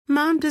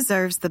Mom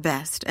deserves the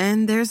best,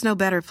 and there's no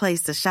better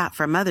place to shop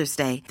for Mother's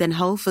Day than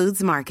Whole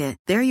Foods Market.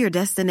 They're your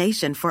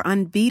destination for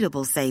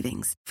unbeatable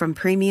savings, from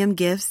premium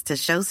gifts to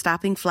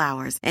show-stopping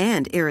flowers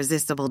and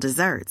irresistible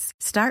desserts.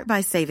 Start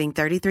by saving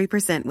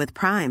 33% with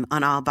Prime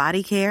on all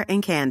body care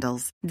and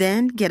candles.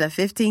 Then get a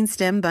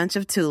 15-stem bunch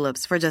of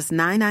tulips for just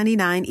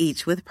 $9.99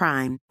 each with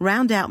Prime.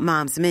 Round out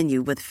Mom's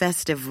menu with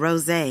festive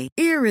rosé,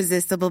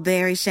 irresistible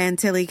berry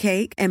chantilly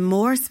cake, and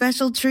more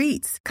special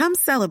treats. Come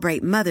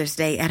celebrate Mother's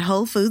Day at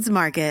Whole Foods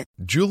Market.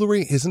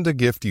 Jewelry isn't a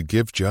gift you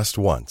give just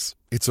once.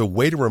 It's a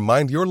way to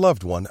remind your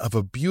loved one of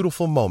a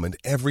beautiful moment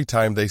every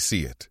time they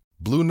see it.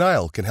 Blue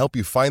Nile can help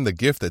you find the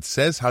gift that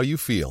says how you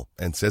feel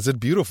and says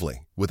it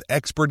beautifully, with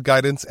expert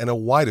guidance and a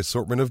wide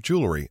assortment of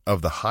jewelry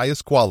of the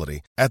highest quality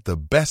at the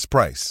best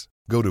price.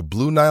 Go to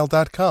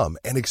BlueNile.com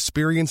and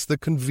experience the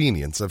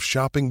convenience of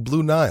shopping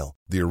Blue Nile,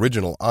 the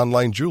original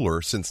online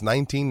jeweler since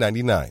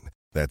 1999.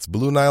 That's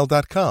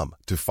BlueNile.com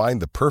to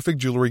find the perfect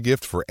jewelry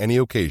gift for any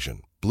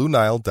occasion.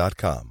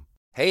 BlueNile.com.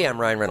 Hey, I'm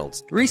Ryan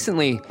Reynolds.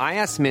 Recently, I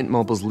asked Mint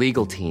Mobile's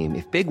legal team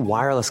if big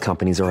wireless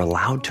companies are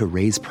allowed to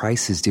raise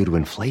prices due to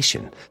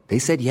inflation. They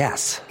said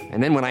yes.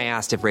 And then when I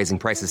asked if raising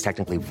prices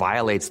technically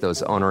violates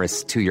those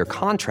onerous two-year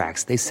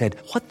contracts, they said,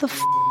 "What the f***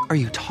 are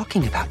you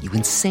talking about, you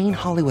insane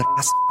Hollywood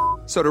ass?"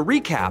 So to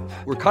recap,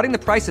 we're cutting the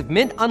price of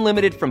Mint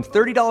Unlimited from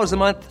 $30 a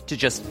month to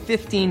just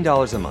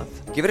 $15 a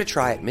month. Give it a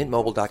try at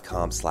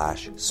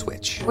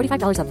mintmobile.com/switch.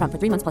 $45 up front for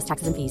 3 months plus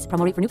taxes and fees.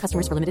 Promo rate for new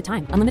customers for limited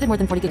time. Unlimited more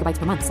than 40 gigabytes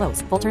per month.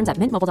 Slows full terms at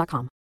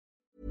mintmobile.com.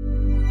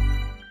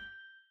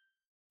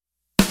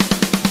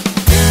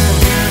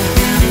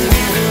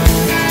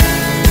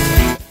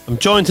 I'm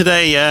joined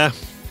today,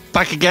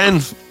 back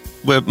again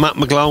with Matt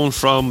McGlone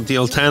from the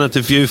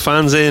Alternative View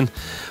fanzine.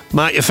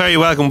 Matt, you're very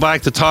welcome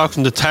back to Talk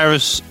from the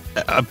Terrace.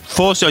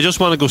 Firstly, I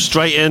just want to go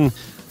straight in.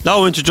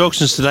 No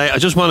introductions today. I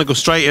just want to go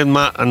straight in,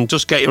 Matt, and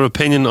just get your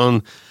opinion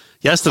on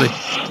yesterday.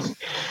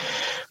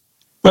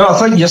 Well, I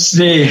think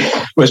yesterday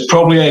was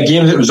probably a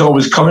game that was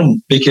always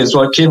coming, because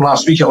it came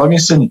last week at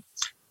Livingston.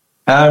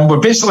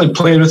 We're basically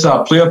playing with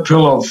a player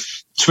pool of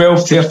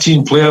 12,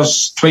 13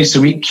 players twice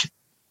a week.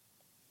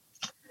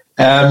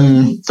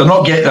 They're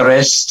not getting the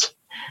rest.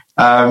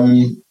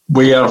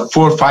 We are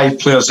 4 or 5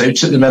 players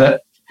out at the minute.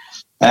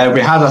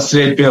 We had a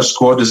threadbare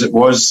squad as it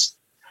was.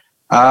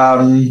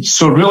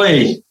 So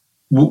really,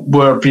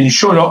 we're being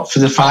shown up for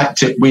the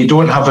fact that we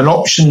don't have an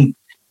option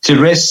to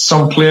rest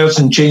some players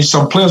and change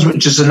some players,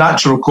 which is the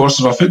natural course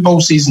of a football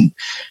season.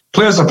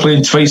 Players are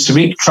playing twice a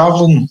week,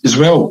 travelling as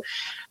well.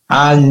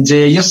 And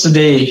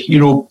yesterday,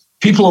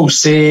 people will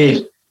say,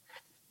 he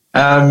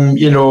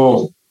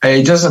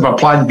doesn't have a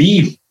plan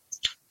B.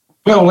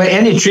 Well, like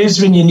any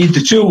tradesman, you need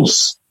the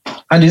tools.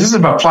 And he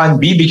doesn't have a plan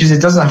B because he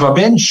doesn't have a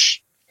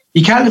bench.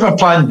 You can't have a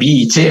plan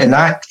B to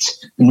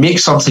enact and make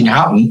something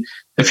happen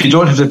if you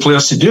don't have the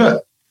players to do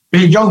it.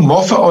 We had young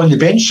Moffat on the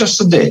bench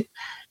yesterday.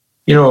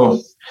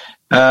 Beaton.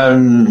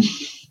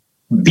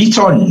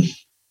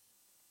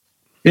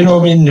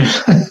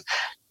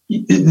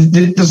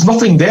 There's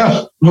nothing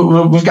there.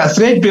 We've got a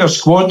threadbare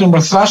squad and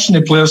we're thrashing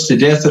the players to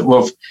death that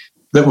we've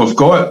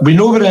got. We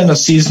know we're in a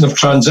season of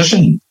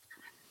transition,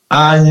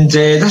 and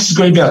this is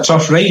going to be a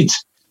tough ride.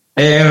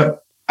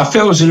 I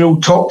felt it was a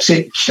real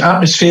toxic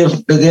atmosphere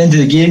at the end of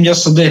the game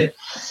yesterday.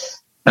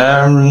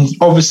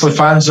 Obviously,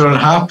 fans are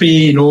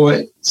unhappy.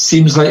 It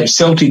seems like if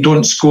Celtic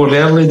don't score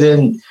early,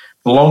 then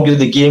the longer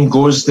the game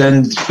goes,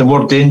 then the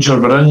more danger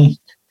we're in.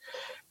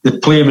 The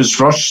play was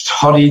rushed,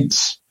 hurried.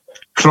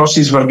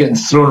 Crosses were getting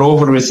thrown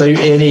over without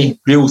any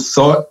real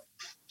thought.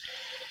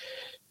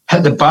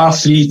 Hit the bar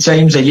 3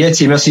 times.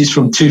 Ajeti misses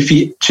from 2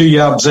 feet, 2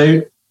 yards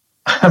out.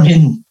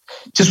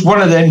 Just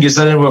one of them goes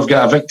in and we've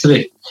got a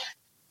victory.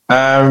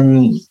 But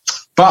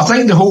I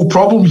think the whole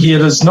problem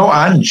here is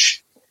not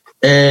Ange.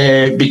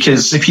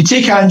 Because if you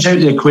take Ange out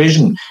of the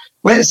equation,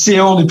 let's say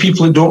all the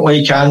people who don't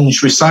like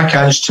Ange, we sack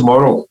Ange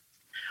tomorrow.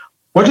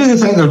 What do they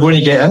think they're going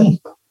to get in?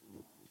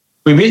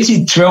 We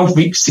waited 12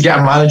 weeks to get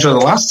a manager the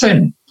last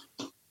time.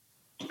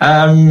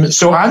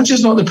 So Ange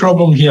is not the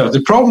problem here.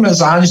 The problem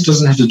is Ange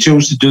doesn't have the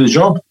tools to do the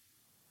job.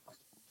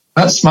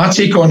 That's my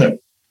take on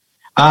it.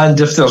 And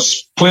if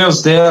there's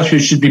players there who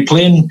should be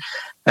playing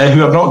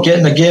who are not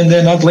getting a game,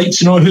 then I'd like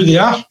to know who they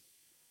are.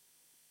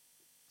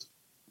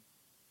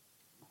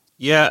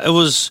 Yeah, it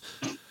was,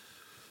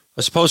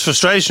 I suppose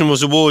frustration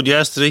was a word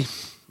yesterday.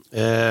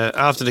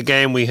 After the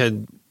game we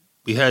heard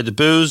the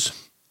boos.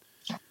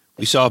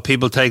 We saw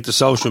people take to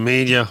social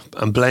media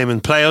and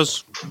blaming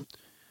players.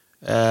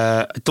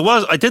 I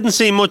didn't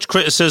see much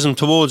criticism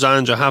towards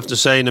Ange, I have to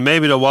say. Now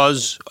maybe there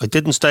was. I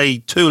didn't stay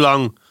too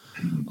long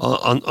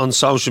on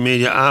social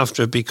media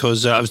after it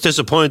because I was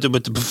disappointed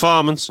with the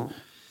performance.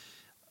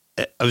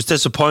 I was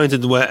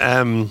disappointed with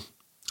our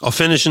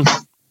finishing.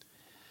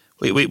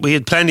 We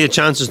had plenty of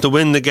chances to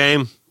win the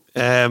game.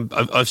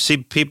 I've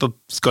seen people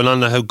going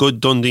on how good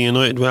Dundee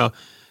United were.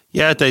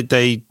 Yeah,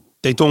 they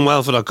done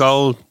well for their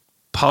goal.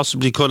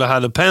 Possibly could have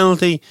had a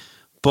penalty,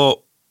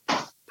 but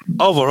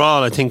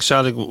overall, I think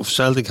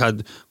Celtic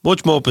had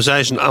much more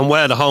possession and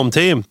were the home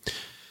team.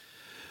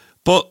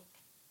 But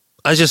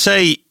as you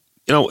say,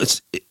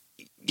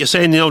 you're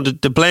saying,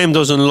 the blame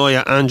doesn't lie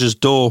at Ange's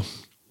door.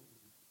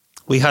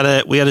 We had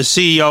a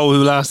CEO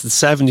who lasted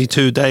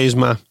 72 days,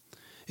 Matt.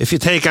 If you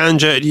take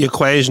Ange out of the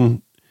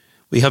equation,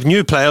 we have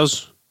new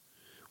players.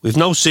 We've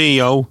no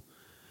CEO.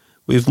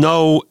 We've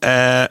no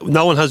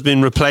one has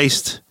been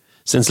replaced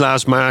since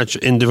last March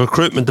in the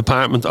recruitment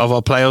department of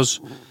our players.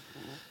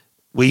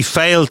 We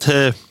failed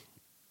to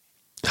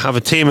have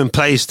a team in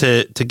place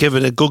to give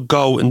it a good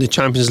go in the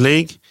Champions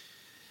League.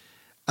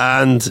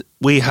 And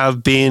we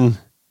have been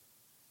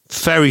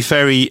very,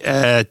 very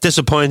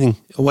disappointing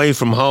away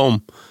from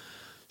home.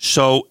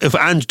 So if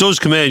Ange does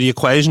come out of the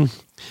equation,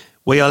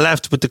 we are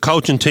left with the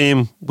coaching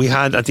team we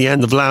had at the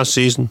end of last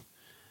season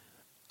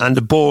and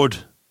the board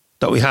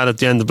that we had at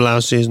the end of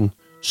last season.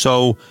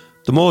 So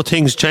the more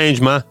things change,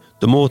 Matt,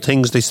 the more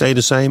things they stay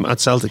the same at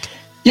Celtic.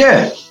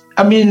 Yeah,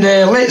 I mean,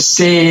 let's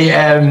say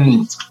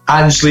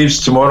Ange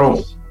leaves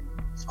tomorrow.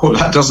 Hope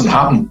that doesn't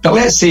happen. But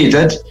let's say he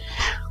did.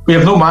 We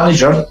have no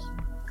manager.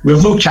 We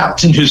have no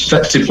captain who's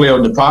fit to play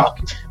on the park.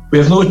 We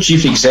have no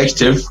chief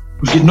executive.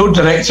 We've got no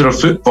director of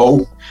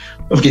football.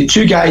 We've got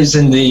two guys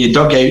in the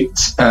dugout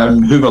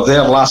who were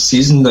there last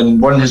season,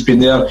 and one has been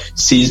there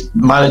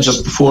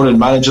managers before and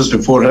managers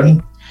before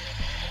him.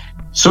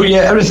 So yeah,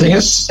 everything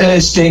is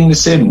staying the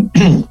same.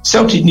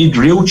 Celtic need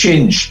real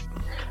change.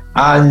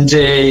 And,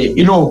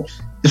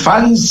 the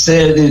fans,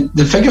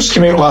 the figures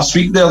came out last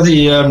week. They're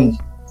the end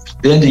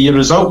of year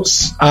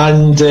results.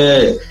 And,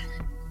 it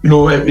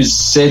was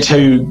said how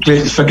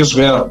great the figures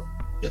were,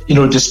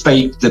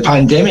 despite the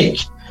pandemic.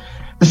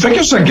 The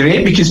figures are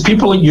great because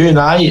people like you and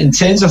I and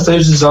tens of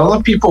thousands of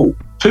other people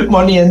put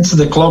money into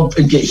the club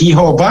and get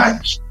hee-haw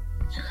back.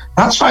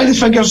 That's why the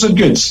figures are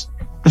good.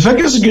 The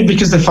figures are good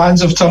because the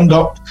fans have turned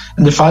up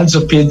and the fans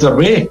have paid their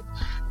way.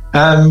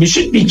 We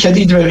shouldn't be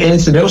kidded about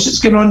anything else that's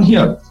going on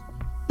here.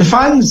 The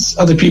fans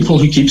are the people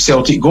who keep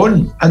Celtic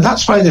going, and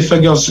that's why the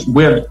figures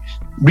were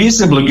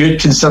reasonably good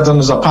considering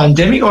there's a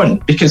pandemic on,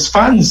 because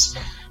fans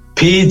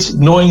paid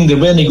knowing they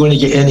weren't going to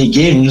get any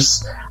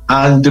games,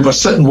 and they were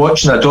sitting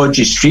watching a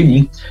dodgy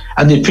stream,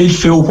 and they paid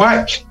full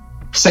whack,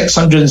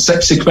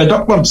 660 quid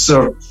upwards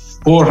or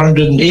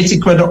 480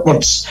 quid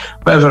upwards,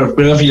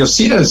 wherever your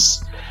seat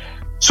is.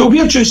 So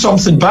we're due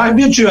something back.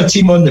 We're due a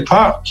team on the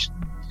park.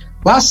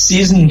 Last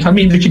season, I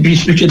mean, we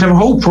could have a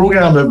whole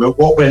programme about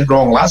what went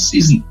wrong last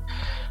season,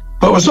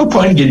 but there's no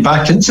point in getting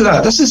back into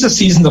that. This is a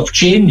season of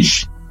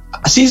change,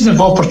 a season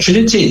of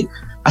opportunity,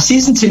 a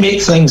season to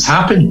make things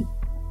happen.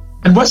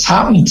 And what's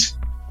happened?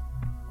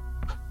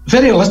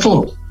 Very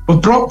little.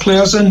 We've brought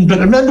players in, but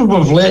remember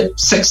we've let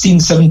 16,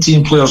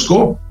 17 players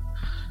go.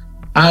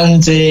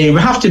 And we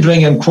have to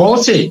bring in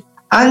quality.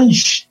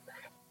 Ange,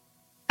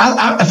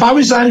 if I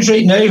was Ange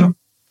right now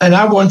and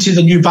I wanted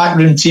a new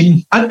backroom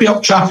team, I'd be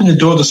up chapping the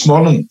door this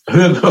morning.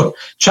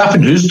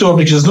 Chapping whose door?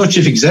 Because there's no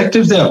chief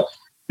executive there.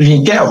 If you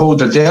can get a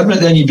hold of Dermot,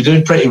 then you'd be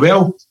doing pretty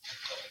well.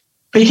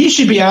 But he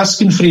should be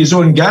asking for his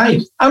own guy.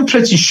 I'm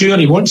pretty sure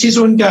he wants his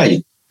own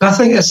guy. And I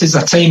think this is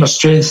a time of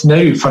strength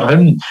now for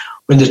him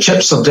when the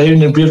chips are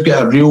down and we've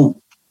got a real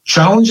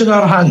challenge in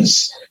our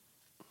hands,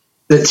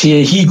 that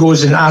he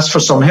goes and asks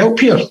for some help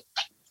here.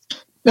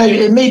 Now,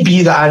 it may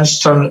be that Ange's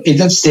turn, he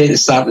did say at the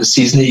start of the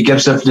season that he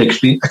gives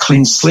everybody a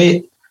clean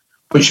slate,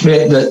 which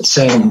meant that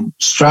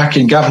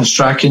Gavin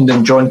Strachan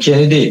and John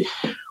Kennedy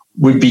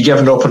would be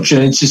given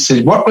opportunities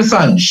to work with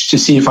Ange, to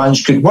see if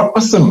Ange could work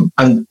with them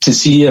and to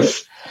see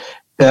if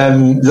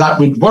that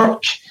would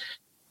work.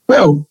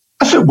 Well,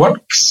 if it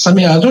works, I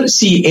mean, I don't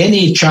see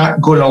any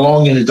chat going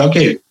along in the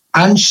dugout.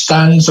 Ange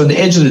stands on the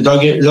edge of the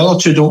dugout, the other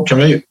two don't come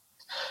out.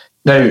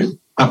 Now,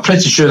 I'm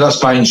pretty sure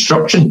that's by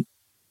instruction.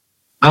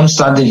 I'm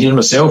standing here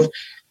myself.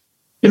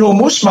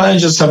 Most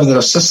managers have their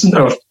assistant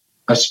or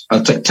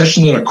a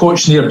tactician or a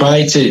coach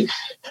nearby to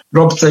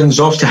rub things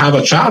off, to have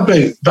a chat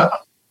about. But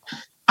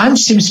Ange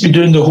seems to be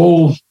doing the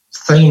whole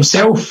thing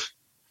himself.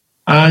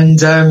 And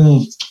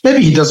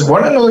maybe he doesn't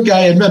want another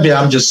guy, and maybe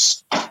I'm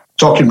just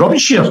talking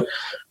rubbish here.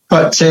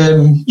 But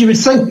you would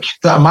think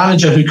that a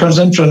manager who comes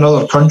in from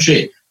another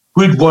country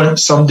would want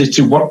somebody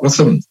to work with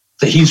him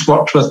that he's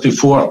worked with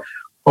before,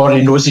 or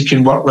he knows he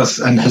can work with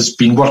and has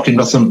been working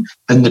with him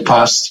in the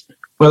past.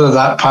 Whether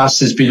that past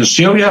has been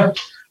Australia,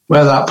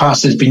 whether that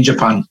past has been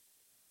Japan.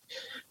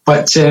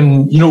 But,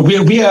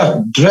 we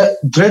are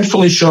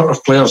dreadfully short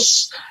of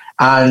players,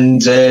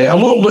 and a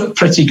lot look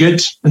pretty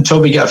good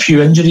until we get a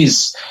few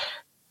injuries.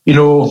 We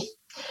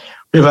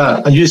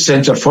have a new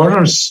centre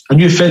forward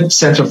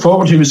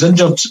who was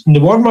injured in the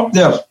warm-up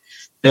there.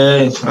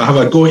 I have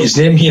a go at his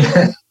name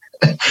here.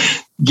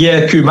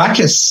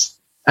 Giakoumakis,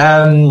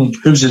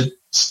 who was the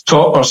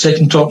top or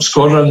second top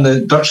scorer in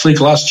the Dutch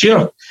league last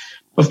year.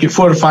 We've got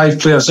 4 or 5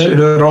 players out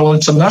who are all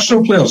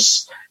international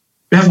players.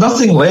 We have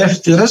nothing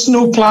left. There is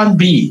no plan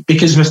B,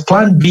 because with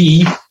plan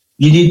B,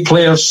 you need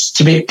players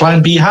to make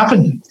plan B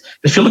happen.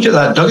 If you look at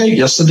that dugout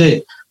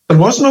yesterday, there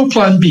was no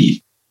plan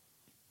B.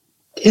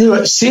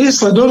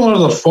 Seriously, I don't know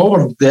another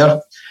forward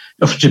there,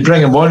 if to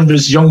bring him on,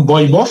 was young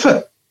boy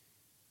Moffat,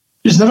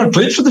 who's never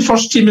played for the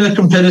first team in a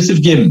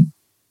competitive game.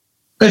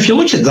 Now, if you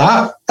look at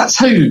that, that's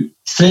how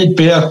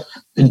threadbare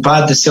and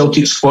bad the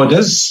Celtic squad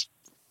is.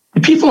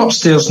 The people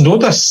upstairs know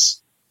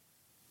this.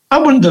 I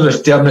wonder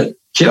if Dermot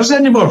cares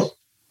anymore.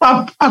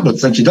 I don't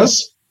think he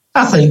does.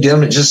 I think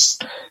Dermot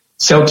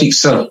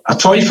Celtic's a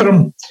toy for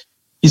him.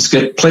 He's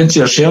got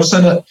plenty of shares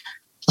in it.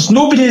 There's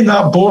nobody in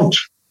that board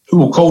who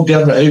will call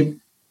Dermot out.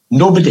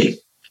 Nobody.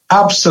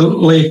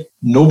 Absolutely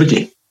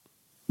nobody.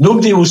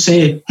 Nobody will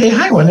say, hey,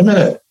 hang on a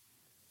minute.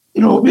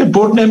 We're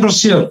board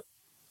members here.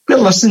 We're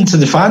listening to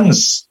the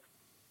fans.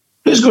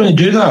 Who's going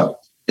to do that?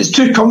 It's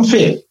too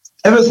comfy.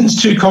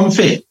 Everything's too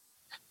comfy.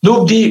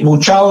 Nobody will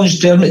challenge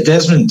Dermot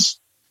Desmond.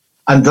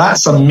 And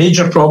that's a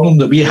major problem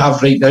that we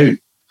have right now.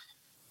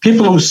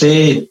 People will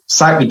say,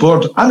 sack the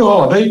board. I know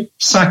all about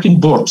sacking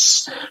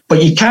boards.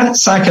 But you can't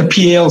sack a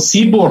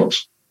PLC board.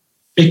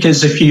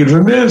 Because if you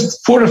remove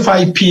 4 or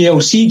 5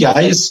 PLC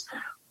guys,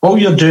 all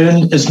you're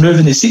doing is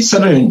moving the seats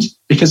around.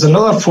 Because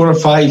another 4 or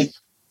 5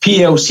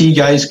 PLC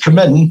guys come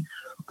in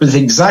with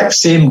the exact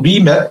same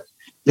remit,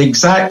 the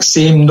exact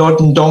same nod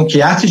and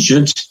donkey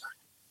attitude,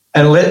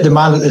 and let the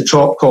man at the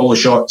top call the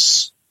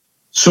shots.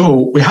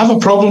 So we have a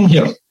problem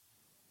here.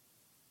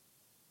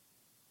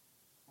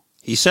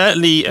 He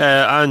certainly,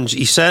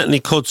 he certainly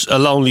cuts a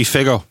lonely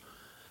figure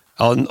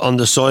on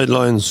the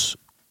sidelines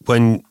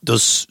when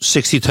there's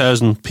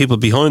 60,000 people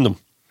behind him.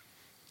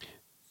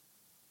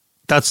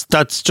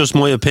 That's just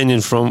my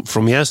opinion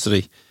from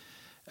yesterday.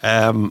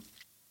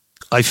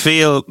 I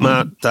feel,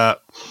 Matt,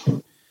 that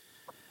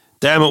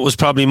Dermot was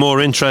probably more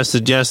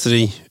interested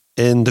yesterday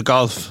in the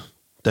golf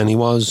than he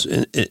was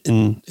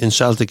in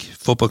Celtic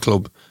Football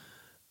Club,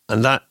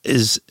 and that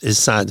is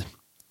sad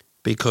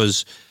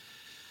because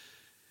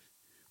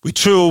we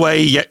threw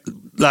away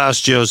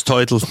last year's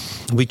title.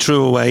 We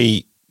threw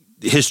away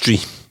history,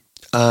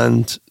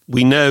 and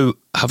we now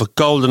have a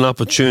golden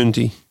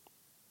opportunity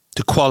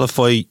to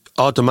qualify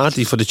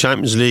automatically for the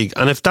Champions League.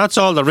 And if that's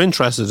all they're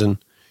interested in,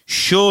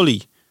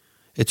 surely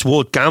it's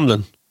worth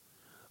gambling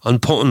on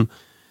putting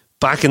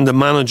back in the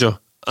manager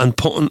and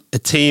putting a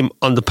team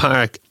on the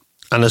park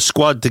and a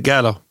squad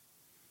together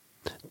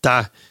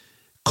that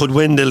could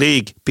win the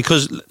league.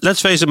 Because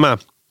let's face it,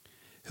 Matt,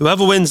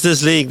 whoever wins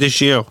this league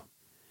this year,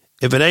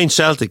 if it ain't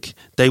Celtic,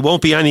 they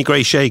won't be any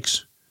great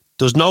shakes.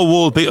 There's no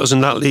world beaters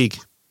in that league.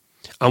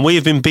 And we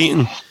have been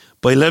beaten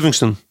by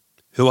Livingston,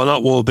 who are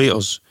not world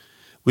beaters.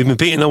 We've been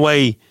beaten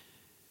away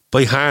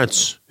by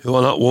Hearts, who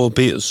are not world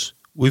beaters.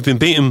 We've been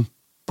beaten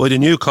by the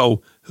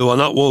Newco, who are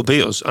not world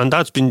beaters. And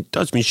that's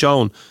been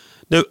shown.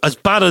 Now, as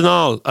bad and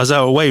all as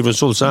our away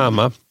results are,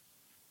 man,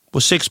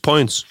 we're 6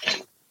 points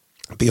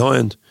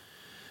behind.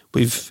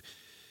 We've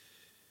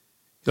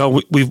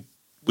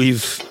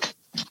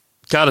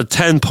gathered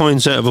 10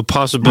 points out of a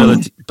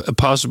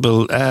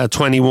possible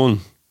 21,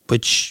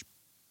 which,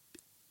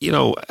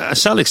 at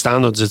Celtic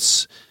standards,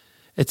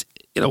 it's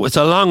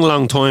a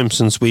long time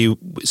since we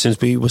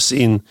were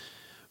seeing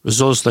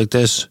results like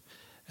this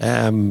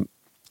at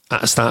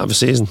the start of a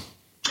season.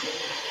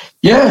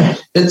 Yeah,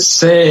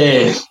 it's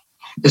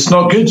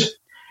not good.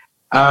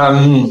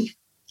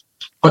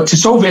 But to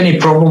solve any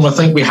problem, I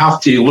think we have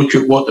to look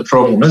at what the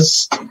problem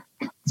is.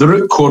 The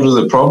root core of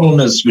the problem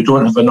is we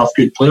don't have enough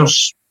good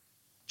players.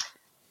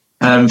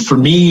 For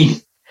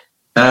me,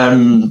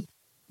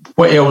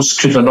 what else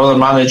could another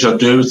manager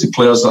do with the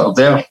players that are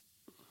there?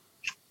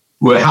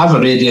 We have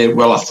already,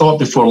 I thought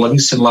before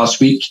Livingston last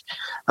week,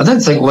 I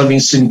didn't think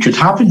Livingston could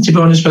happen, to be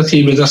honest with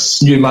you, with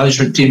this new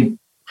management team.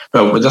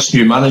 Well, with this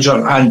new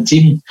manager and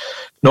team,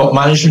 not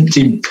management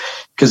team,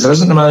 because there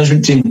isn't a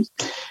management team.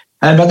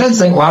 I didn't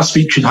think last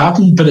week could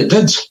happen, but it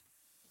did.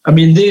 I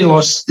mean, they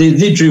lost.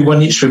 They drew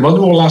 1 each with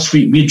Motherwell last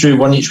week. We drew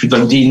 1 each with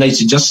Dundee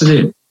United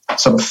yesterday.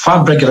 It's a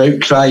far bigger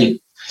outcry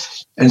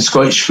in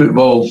Scottish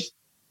football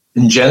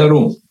in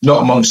general,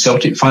 not among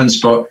Celtic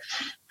fans, but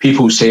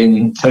people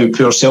saying how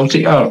poor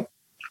Celtic are.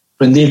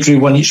 When they drew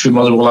 1 each with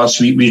Motherwell last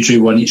week, we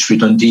drew 1 each with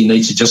Dundee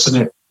United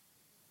yesterday.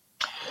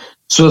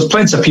 So there's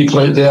plenty of people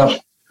out there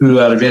who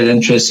are very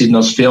interested in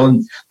us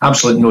failing.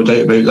 Absolutely no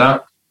doubt about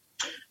that.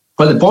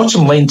 But the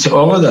bottom line to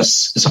all of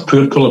this is a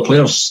poor pool of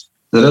players.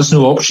 There is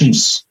no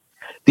options.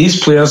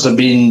 These players are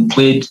being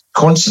played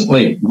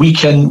constantly,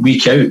 week in,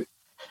 week out.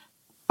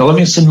 The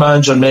Livingston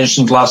manager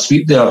mentioned last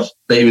week there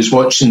that he was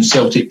watching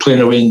Celtic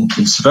playing away in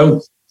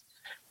Seville,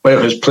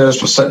 where his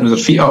players were sitting with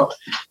their feet up,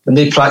 and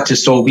they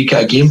practiced all week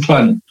at a game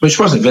plan, which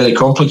wasn't very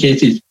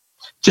complicated.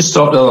 Just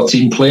stop the other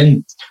team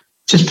playing,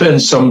 just put in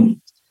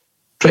some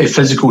pretty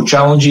physical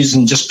challenges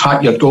and just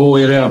pack your goal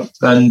area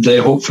and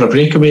hope for a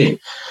breakaway.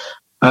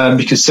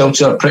 Because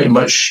Celtic are pretty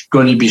much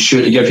going to be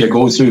sure to give you a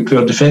goal through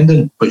poor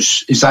defending,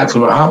 which is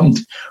exactly what happened.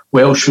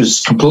 Welsh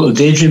was completely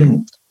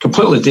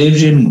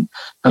daydreaming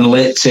and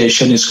let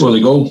Shinnie score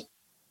the goal.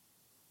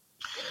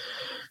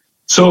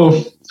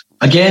 So,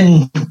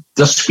 again,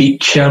 this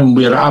week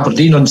we're at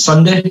Aberdeen on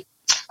Sunday,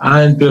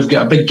 and we've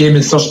got a big game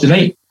on Thursday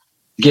night.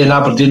 Again,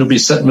 Aberdeen will be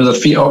sitting with their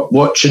feet up,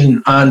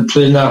 watching and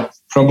playing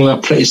probably a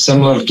pretty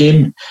similar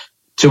game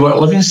to what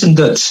Livingston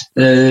did.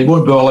 It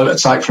won't be all out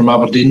attack from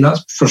Aberdeen,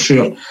 that's for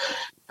sure.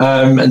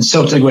 And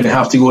Celtic are going to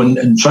have to go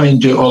and try and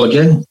do it all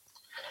again.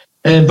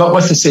 but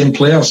with the same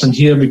players. And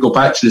here we go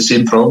back to the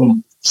same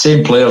problem.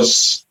 Same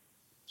players.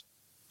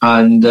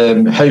 And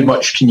how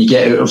much can you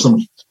get out of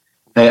them?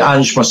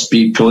 Ange must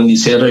be pulling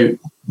his hair out,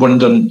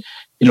 wondering,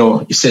 you know,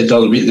 he said the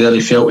other week there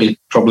he felt he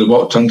probably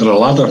walked under a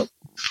ladder.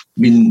 I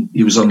mean,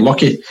 he was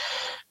unlucky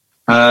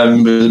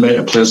with the amount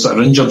of players that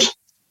are injured.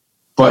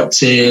 But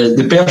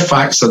the bare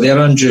facts are there,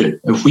 Andrew.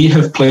 If we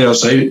have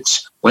players out,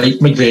 like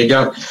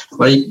McGregor,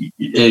 like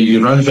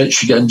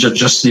Juranovic, who get injured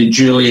just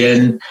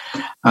Julian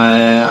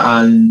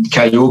and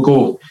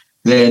Kyogo,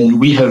 then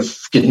we have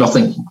got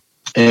nothing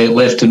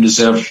left in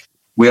reserve.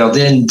 We are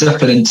then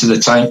dipping into the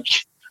tank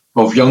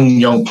of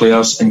young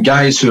players and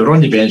guys who are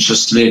on the bench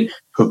yesterday,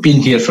 who have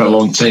been here for a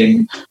long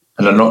time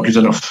and are not good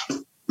enough.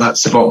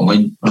 That's the bottom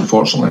line,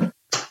 unfortunately.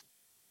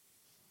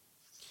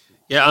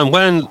 Yeah, and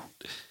when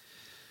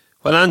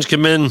Ange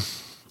came in,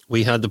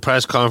 we had the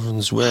press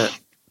conference with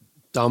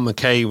Don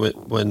McKay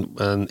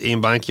when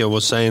Ian Bankio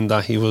was saying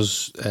that he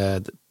was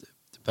the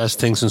best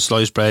thing since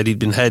sliced bread. He'd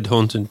been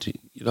headhunted,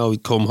 you know,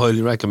 he'd come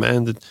highly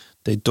recommended.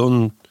 They'd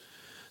done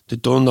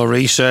the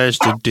research,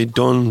 they'd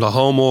done the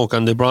homework,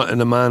 and they brought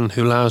in a man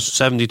who lasts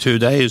 72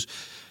 days.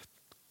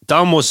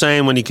 Don was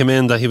saying when he came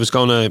in that he was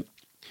going to,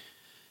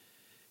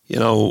 you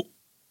know,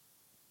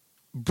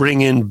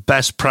 bring in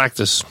best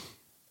practice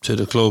to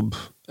the club.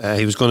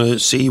 He was going to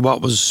see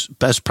what was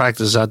best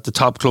practice at the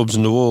top clubs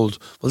in the world.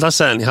 Well, that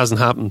certainly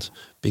hasn't happened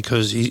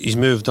because he's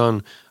moved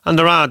on. And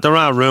there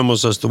are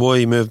rumours as to why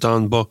he moved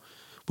on, but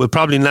we'll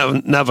probably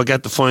never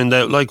get to find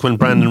out. Like when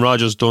Brendan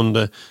Rodgers done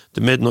the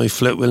midnight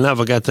flip, we'll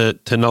never get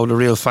to know the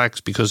real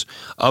facts because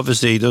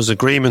obviously there's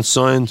agreements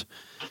signed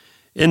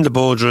in the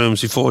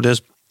boardrooms before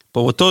this.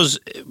 But what does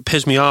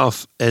piss me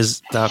off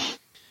is that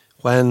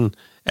when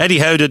Eddie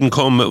Howe didn't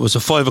come, it was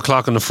at 5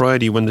 o'clock on a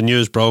Friday when the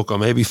news broke, or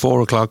maybe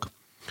 4 o'clock.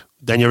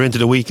 Then you're into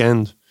the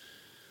weekend.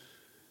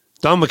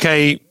 Don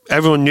McKay,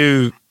 everyone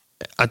knew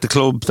at the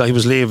club that he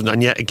was leaving,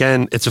 and yet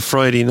again, it's a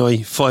Friday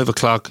night, 5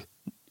 o'clock,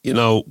 you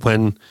know,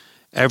 when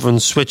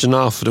everyone's switching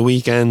off for the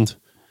weekend,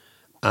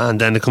 and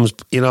then it comes,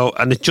 you know,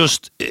 and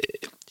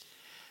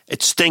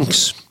it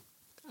stinks.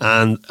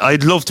 And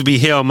I'd love to be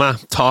here,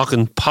 Matt,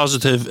 talking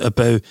positive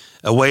about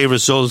away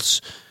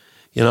results,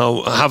 you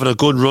know, having a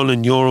good run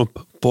in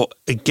Europe, but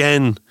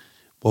again,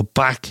 we're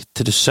back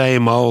to the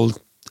same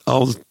old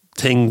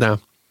thing that,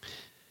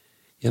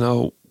 you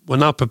know, we're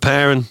not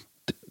preparing.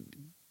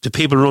 The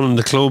people running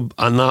the club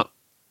they're not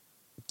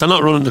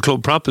running the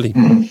club properly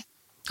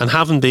and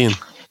haven't been.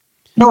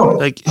 No.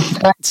 Like,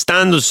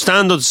 standards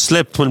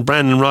slipped when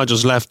Brendan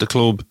Rodgers left the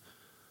club,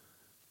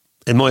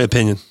 in my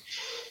opinion.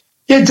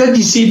 Yeah, did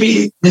you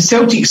see, the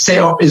Celtic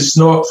setup is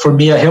not, for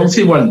me, a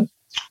healthy one.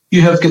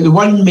 You have got the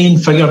one main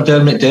figure,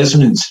 Dermot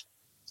Desmond.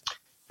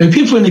 Now,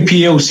 people in the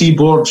PLC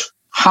board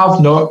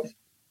have not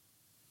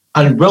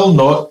and will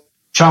not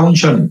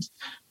challenge him.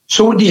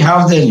 So what do you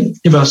have then?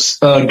 You have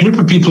a group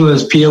of people in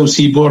this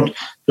PLC board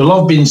who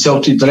love being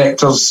Celtic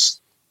directors,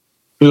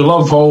 who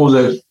love all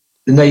the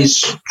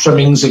nice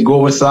trimmings that go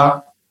with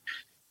that.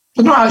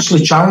 They're not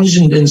actually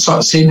challenging and sort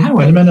of saying, hang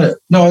on a minute,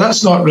 no,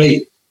 that's not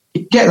right.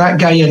 Get that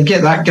guy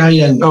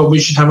in, oh, we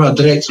should have a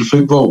director of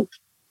football.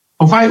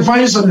 Why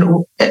is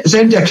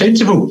MD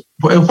accountable?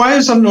 Why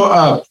is there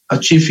not a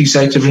chief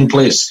executive in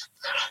place?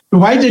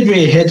 Why did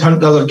we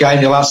headhunt the other guy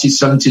and he lasted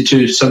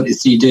 72,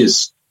 73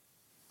 days?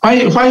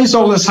 Why is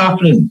all this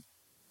happening?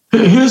 Who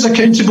is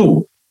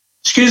accountable?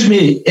 Excuse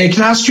me,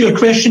 can I ask you a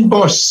question,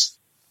 boss?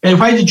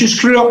 Why did you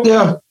screw up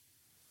there?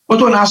 Well,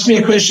 don't ask me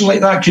a question like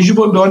that because you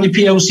won't be on the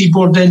PLC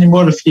board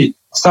anymore if you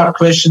start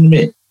questioning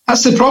me.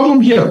 That's the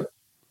problem here.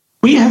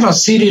 We have a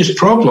serious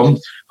problem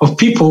of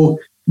people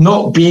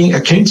not being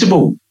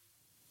accountable,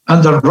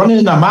 and they're running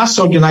a mass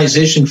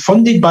organisation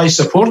funded by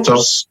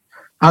supporters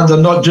and they're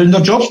not doing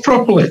their jobs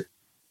properly.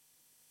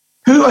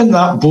 Who on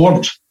that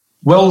board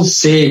will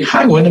say,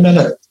 hang on a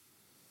minute,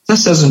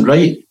 this isn't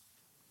right?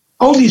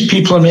 All these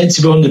people are meant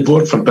to be on the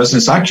board for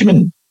business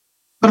acumen.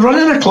 They're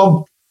running a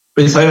club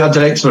without a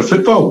director of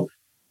football.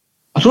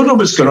 I don't know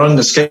what's going on in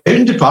the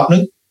scouting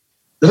department.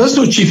 There is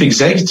no chief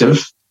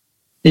executive.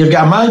 You've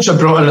got a manager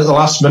brought in at the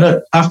last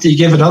minute after you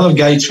gave another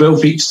guy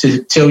 12 weeks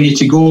to tell you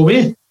to go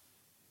away.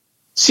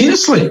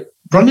 Seriously,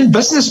 running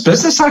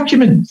business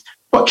acumen.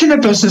 What kind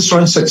of business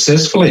runs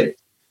successfully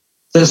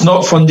that's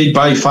not funded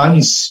by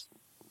fans?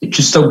 It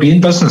should still be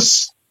in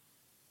business.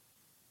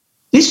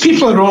 These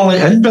people are only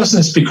in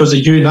business because of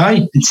you and I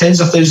and tens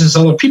of thousands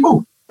of other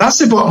people. That's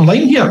the bottom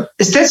line here.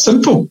 It's dead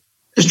simple.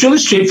 It's really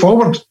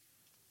straightforward.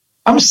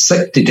 I'm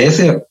sick to death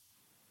here.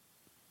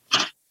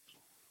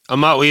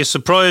 And Matt, were you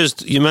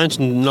surprised? You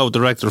mentioned no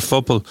director of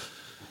football.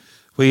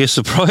 Were you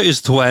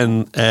surprised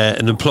when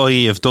an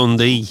employee of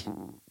Dundee,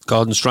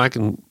 Gordon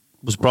Strachan,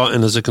 was brought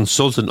in as a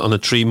consultant on a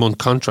 3-month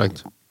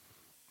contract?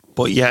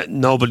 But yet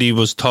nobody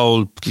was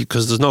told,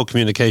 because there's no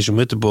communication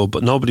with the board,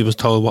 but nobody was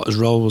told what his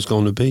role was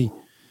going to be.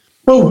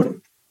 Well,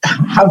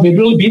 have we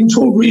really been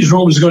told what his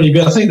role was going to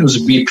be? I think there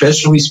was a big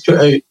press release put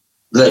out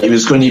that he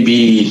was going to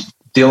be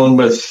dealing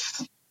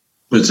with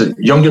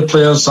younger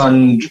players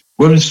and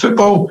women's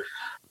football.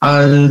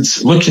 and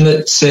looking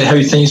at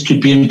how things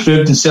could be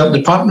improved in certain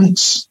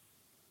departments.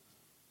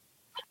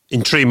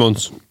 In 3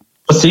 months?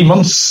 For 3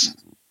 months.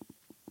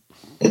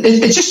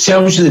 It just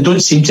tells you they don't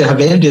seem to have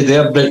anybody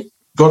there, but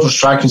Gordon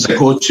Strachan's a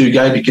go-to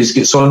guy because he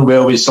gets on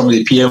well with some of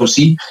the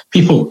PLC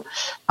people,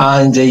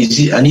 and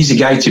he's a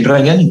guy to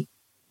bring in.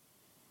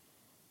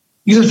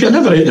 Because if you're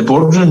never out of the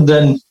boardroom,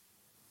 then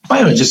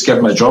why not just give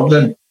him a job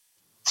then?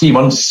 3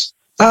 months.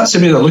 That's the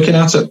way they're looking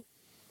at it.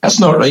 That's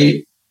not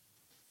right.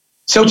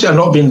 Celtic are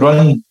not being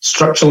run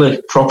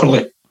structurally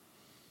properly.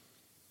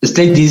 It's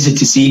dead easy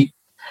to see.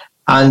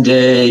 And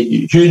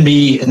you and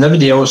me and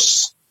everybody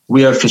else,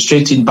 we are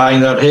frustrated and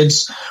banging our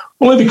heads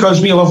only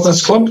because we love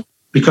this club,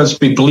 because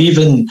we believe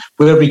in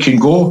where we can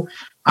go,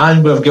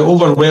 and we've got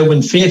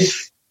overwhelming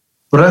faith.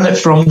 We're in it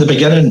from the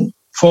beginning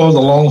for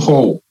the long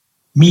haul.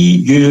 Me,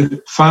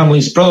 you,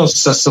 families, brothers,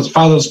 sisters,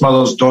 fathers,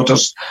 mothers,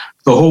 daughters,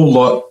 the whole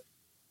lot.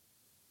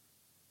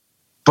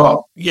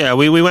 But yeah,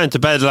 we went to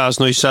bed last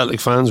night Celtic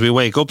fans. We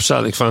wake up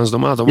Celtic fans no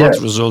matter what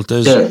the result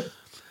is. Yeah.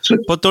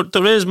 But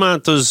there is,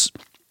 Matt, there is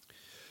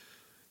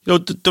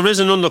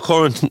an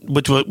undercurrent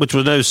which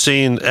we're now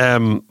seeing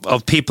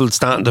of people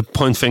starting to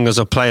point fingers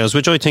at players,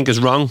 which I think is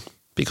wrong,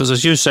 because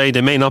as you say,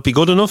 they may not be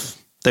good enough,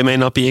 they may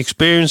not be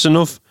experienced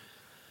enough.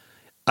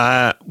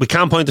 We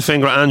can't point the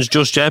finger at Ange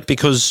just yet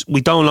because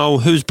we don't know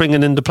who's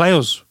bringing in the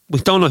players. We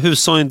don't know who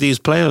signed these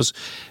players.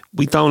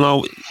 We don't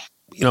know,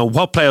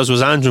 what players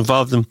was Ange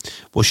involved in.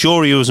 Well,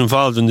 sure, he was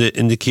involved in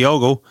the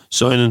Kyogo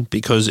signing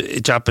because a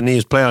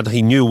Japanese player that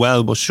he knew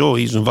well, but sure,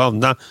 he's involved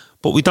in that.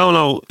 But we don't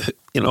know,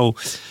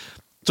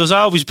 there's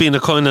always been a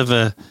kind of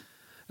a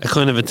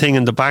thing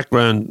in the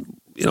background.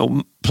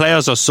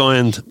 Players are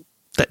signed.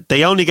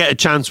 They only get a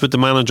chance with the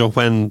manager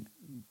when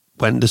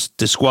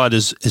the squad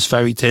is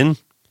very thin,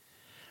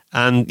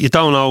 and you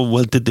don't know.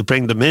 Well, did they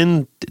bring them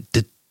in?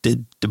 Did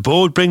the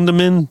board bring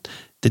them in?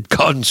 Did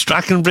Gordon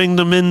Strachan bring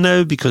them in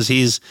now because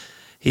he's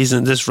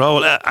in this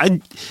role?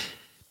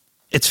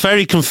 It's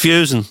very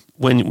confusing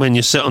when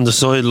you sit on the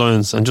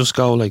sidelines and just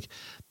go like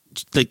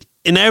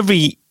in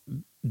every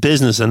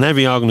business and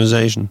every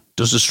organisation,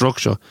 there's a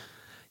structure.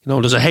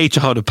 There's a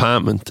HR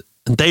department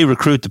and they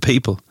recruit the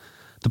people.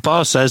 The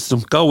boss says to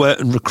them, go out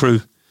and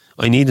recruit.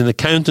 I need an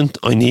accountant,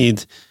 I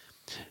need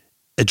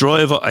a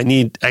driver, I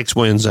need X,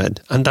 Y and Z.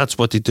 And that's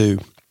what they do.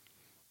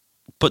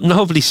 But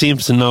nobody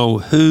seems to know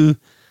who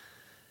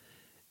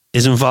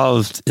is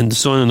involved in the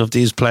signing of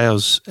these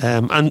players.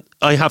 And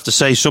I have to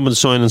say some of the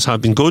signings have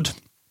been good.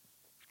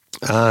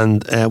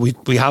 And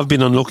we have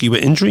been unlucky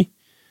with injury.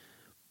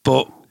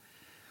 But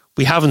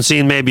we haven't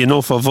seen maybe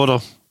enough of other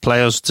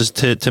players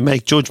to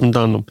make judgment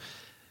on them.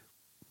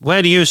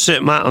 Where do you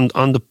sit, Matt,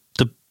 on the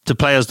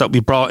players that we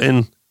brought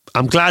in?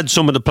 I'm glad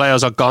some of the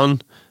players are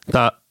gone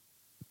that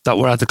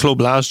were at the club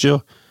last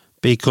year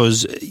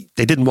because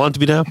they didn't want to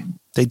be there.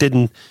 They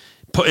didn't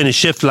put in a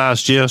shift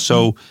last year,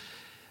 so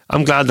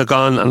I'm glad they're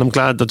gone, and I'm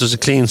glad that there's a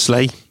clean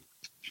slate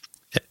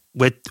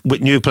with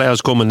new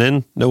players coming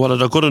in. Now, whether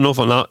they're good enough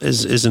or not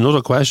is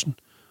another question.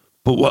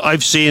 But what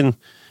I've seen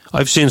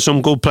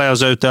some good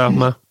players out there,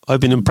 Matt. I've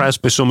been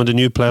impressed by some of the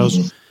new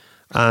players,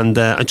 and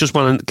I just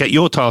want to get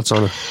your thoughts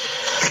on it.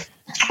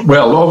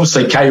 Well,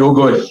 obviously,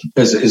 Kyogo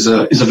is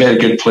a very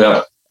good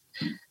player.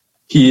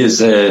 He is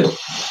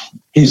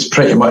he's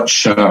pretty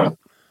much a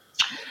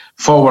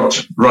forward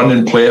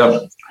running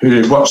player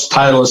who works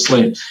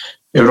tirelessly.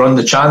 He runs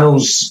the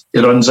channels. He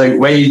runs out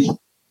wide.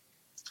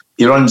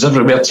 He runs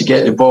everywhere to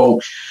get the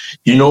ball.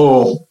 You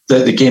know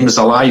that the game is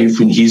alive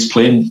when he's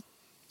playing.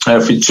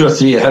 If we had 2 or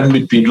 3 of him,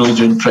 we'd be really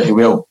doing pretty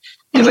well.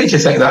 You'd like to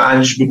think that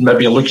Ange would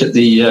maybe look at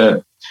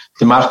the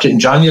market in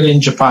January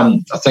in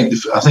Japan. I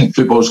think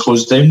football's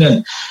closed down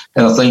then,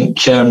 and I think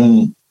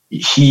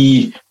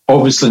he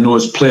obviously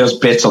knows players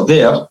better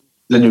there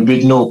than he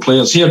would know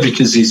players here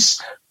because he's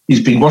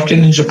been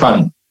working in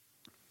Japan.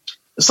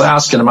 It's like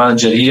asking a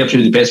manager here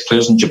who the best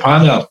players in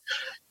Japan are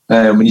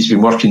when he's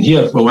been working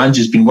here. Well,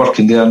 Ange's been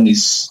working there and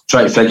he's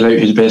trying to figure out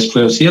who the best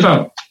players here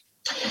are.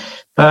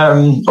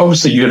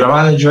 Obviously,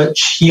 Juranovic,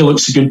 he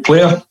looks a good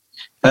player.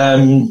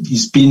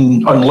 He's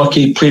been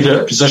unlucky, played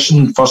out of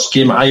position first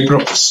game at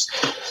Ibrox.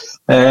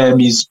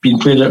 He's been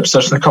played out of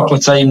position a couple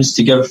of times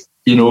to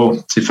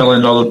fill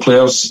in other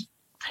players.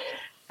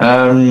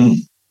 Giacomo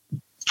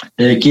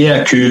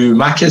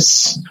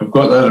Makis, I've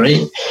got that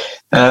right.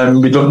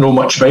 We don't know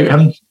much about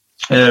him.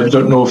 We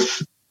don't know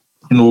if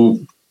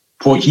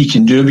what he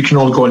can do. We can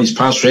only go on his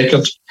past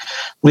record.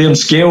 Liam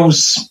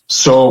Scales,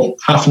 saw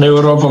half an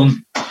hour of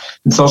him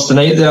on Thursday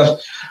night there.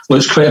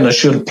 Looks quite an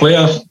assured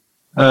player.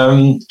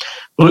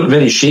 Looked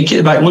very shaky at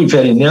the back, looked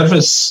very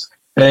nervous.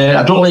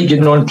 I don't like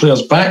getting on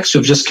players' backs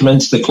who've just come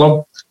into the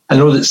club. I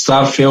know that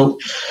Starfelt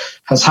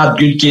has had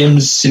good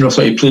games. I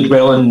thought he played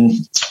well in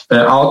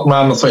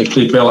Alkmaar. I thought he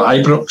played well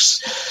at Ibrox.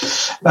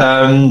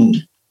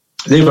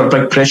 They were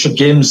big pressure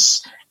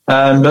games.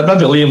 But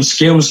maybe Liam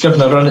Scales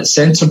given a run at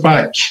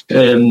centre-back.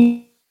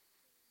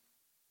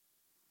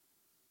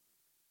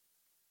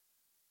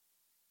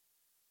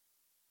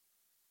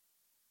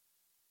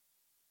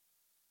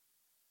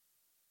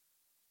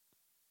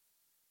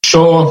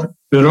 Shaw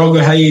with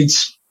Rotherhithe,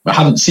 I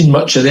haven't seen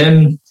much of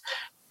them.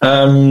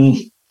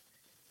 The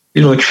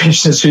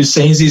question is who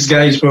signs these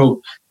guys?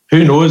 Well,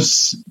 who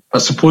knows? I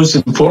suppose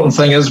the important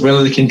thing is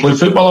whether they can play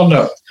football or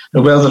not,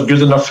 and whether they're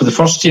good enough for the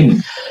first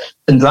team.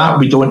 And that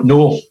we don't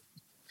know.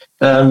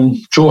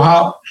 Joe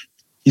Hart,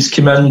 he's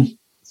come in.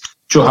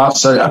 Joe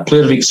Hart's a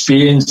player of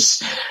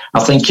experience. I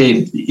think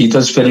he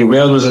does very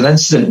well. There was an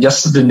incident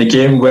yesterday in the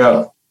game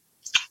where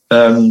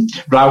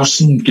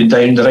Ralston going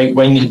down the right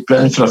wing, he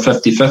put in for a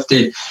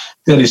 50-50,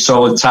 very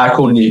solid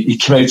tackle, and he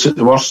came out at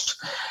the worst.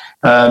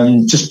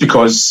 Just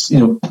because,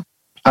 it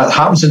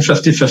happens in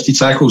 50-50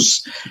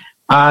 tackles.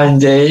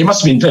 And he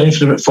must have been down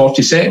for about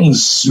 40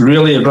 seconds,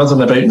 really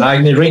running about in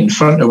agony, right in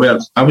front of where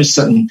I was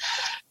sitting.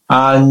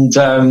 And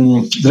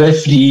the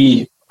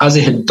referee, as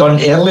he had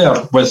done earlier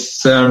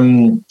with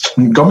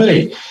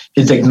Montgomery,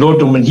 he'd ignored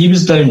him when he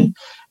was down.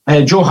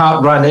 Joe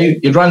Hart ran out.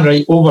 He ran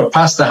right over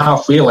past the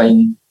halfway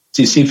line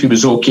to see if he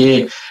was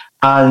okay.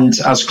 And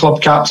as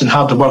club captain,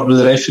 had a word with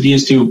the referee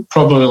as to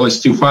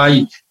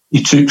why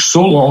he took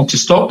so long to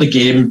stop the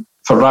game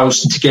for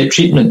Ralston to get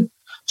treatment.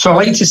 So I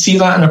like to see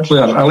that in a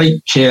player. I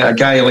like a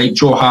guy like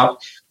Joe Hart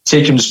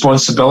taking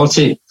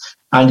responsibility.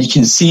 And you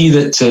can see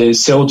that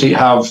Celtic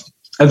have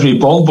every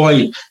ball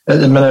boy at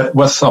the minute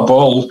with a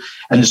ball,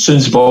 and as soon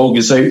as the ball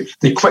goes out,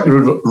 they quickly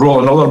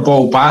roll another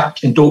ball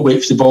back and don't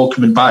wait for the ball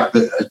coming back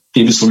that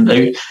Davis went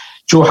out.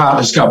 Joe Hart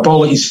has got a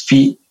ball at his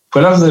feet.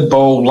 Wherever the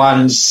ball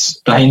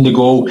lands behind the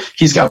goal,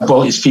 he's got a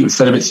ball at his feet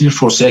within about 3 or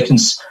 4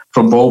 seconds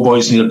from ball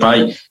boys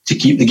nearby to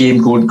keep the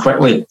game going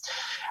quickly.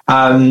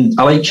 I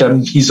like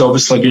him. He's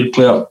obviously a good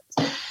player.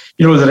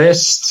 The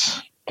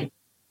rest,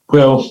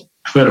 well,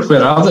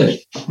 where are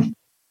they?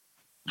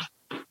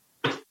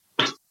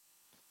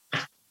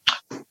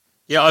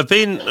 Yeah, I've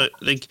been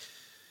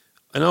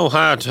I know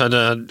Hart had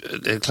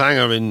a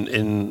clanger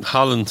in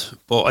Holland,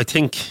 but I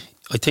think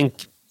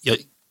you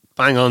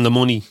bang on the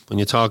money when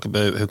you talk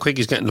about how quick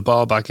he's getting the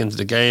ball back into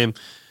the game,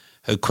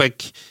 how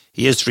quick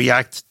he is to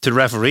react to the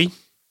referee.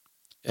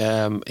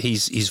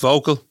 He's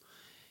vocal.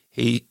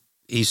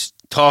 He's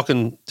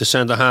talking to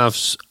centre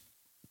halves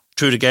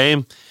through the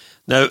game.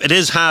 Now it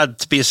is hard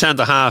to be a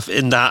centre half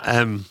in that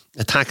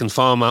attacking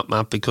format,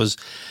 Matt, because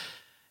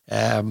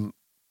the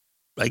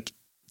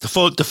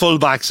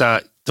fullbacks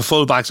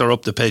are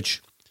up the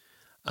pitch,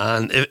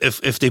 and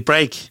if they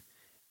break,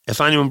 if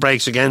anyone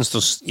breaks against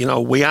us,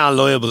 we are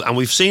liable, and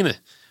we've seen it.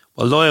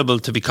 We're liable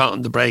to be caught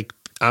on the break,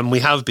 and we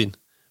have been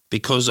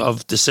because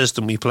of the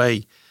system we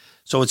play.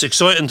 So it's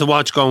exciting to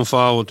watch going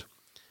forward.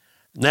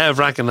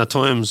 Nerve-wracking at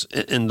times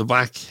in the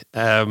back.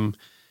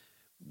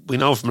 We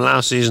know from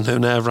last season how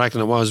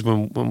nerve-wracking it was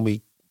when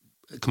we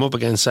come up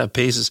against set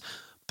pieces.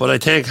 But I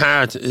think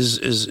Hart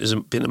is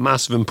been a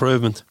massive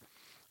improvement,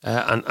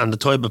 and the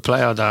type of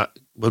player that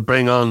will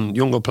bring on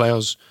younger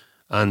players,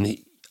 and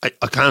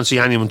I can't see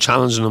anyone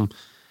challenging him.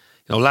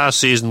 Last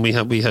season we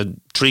had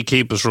 3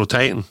 keepers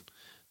rotating.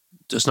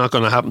 It's not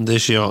going to happen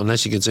this year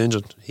unless he gets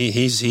injured.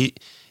 He's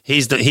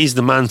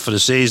the man for the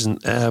season,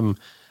 and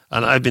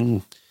I've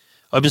been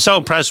so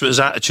impressed with his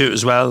attitude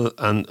as well,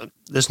 and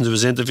listening to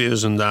his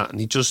interviews and that. And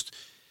he just,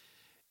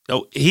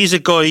 he's a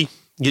guy.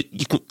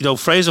 You can,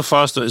 Fraser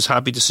Forster is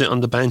happy to sit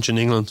on the bench in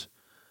England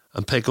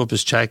and pick up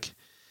his check.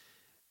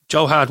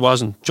 Joe Hart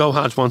wasn't. Joe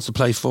Hart wants to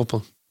play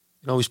football.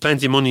 He's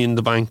plenty of money in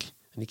the bank,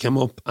 and he came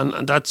up,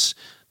 and that's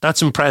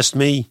impressed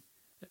me,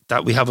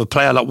 that we have a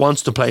player that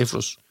wants to play for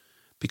us,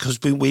 because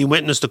we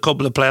witnessed a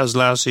couple of players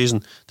last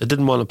season that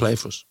didn't want to play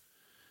for us,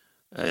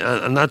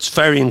 and that's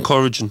very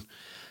encouraging.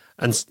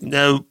 And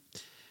now,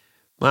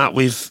 Matt,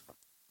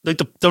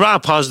 there are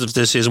positives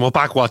this season. We're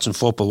back watching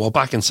football. We're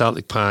back in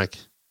Celtic Park.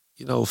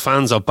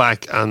 Fans are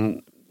back,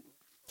 and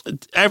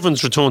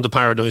everyone's return to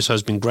paradise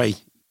has been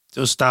great.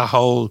 Just the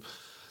whole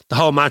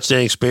match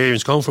day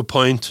experience, going for a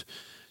point.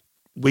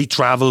 We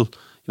travel,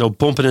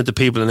 bumping into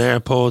people in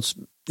airports,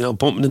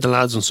 bumping into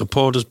lads on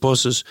supporters'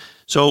 buses.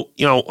 So,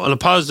 on a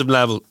positive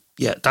level,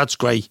 yeah, that's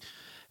great.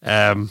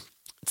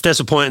 It's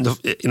disappointing,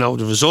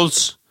 the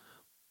results,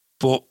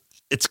 but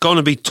it's going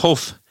to be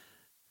tough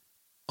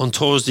on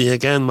Thursday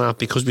again, Matt,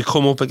 because we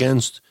come up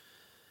against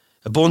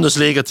a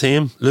Bundesliga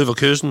team,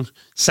 Leverkusen,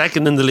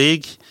 second in the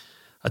league.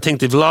 I think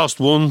they've lost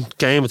one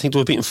game. I think they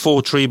were beaten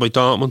 4-3 by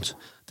Dortmund.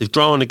 They've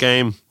drawn a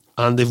game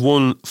and they've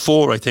won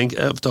 4, I think,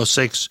 out of those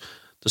 6.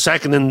 The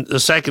second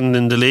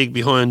in the league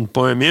behind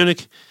Bayern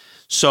Munich.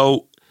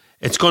 So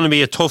it's going to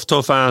be a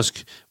tough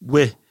ask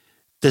with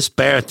this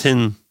bare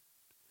tin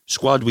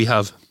squad we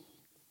have.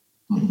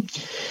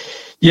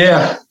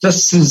 Yeah,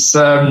 this was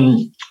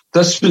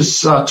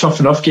a tough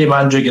enough game,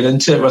 Andrew, get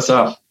into it with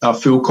a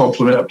full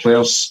complement of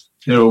players,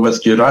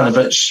 with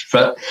Juranovic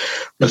fit,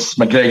 with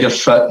McGregor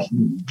fit,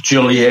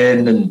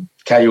 Julian and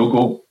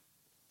Kyogo.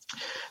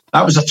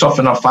 That was a tough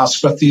enough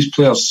ask with these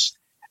players.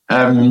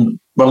 We're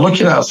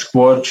looking at a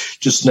squad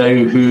just now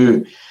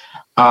who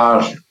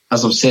are,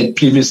 as I've said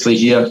previously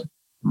here,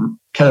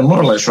 kind of more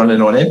or less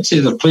running on empty.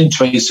 They're playing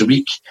twice a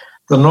week.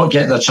 They're not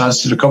getting a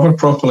chance to recover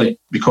properly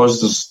because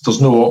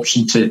there's no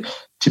option to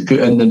put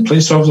in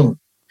place of them.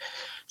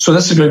 So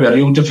this is going to be a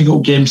real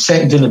difficult game.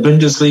 Second in the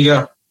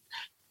Bundesliga.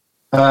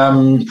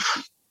 I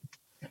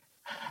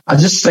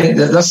just think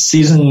that this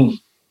season,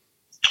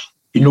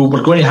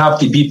 we're going to have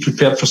to be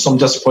prepared for some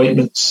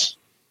disappointments.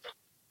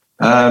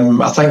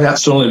 I think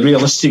that's the only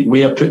realistic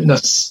way of putting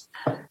this.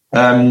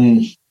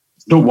 I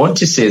don't want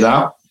to say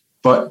that,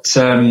 but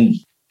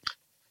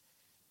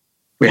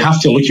we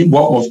have to look at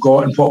what we've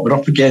got and what we're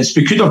up against.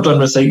 We could have done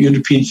without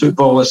European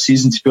football this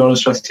season, to be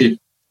honest with you.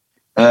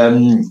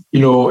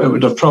 It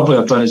would have probably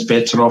have done us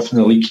better off in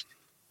the league.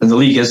 And the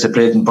league is the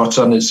bread and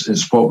butter, and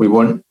it's what we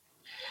want.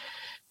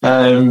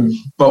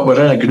 But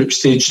we're in a group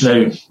stage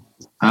now,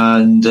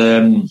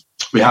 and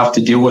we have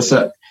to deal with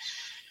it.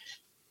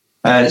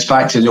 And it's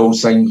back to the old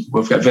thing.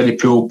 We've got very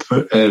poor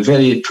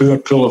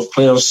pool of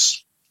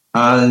players,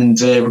 and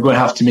we're going to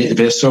have to make the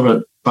best of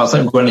it. But I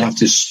think we're going to have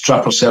to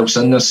strap ourselves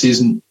in this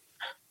season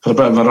for a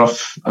bit of a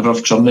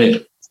rough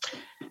journey.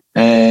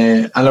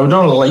 And I would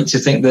only like to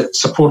think that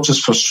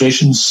supporters'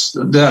 frustrations,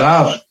 there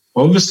are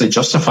obviously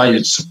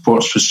justified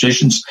supporters'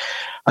 frustrations.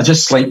 I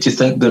just like to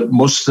think that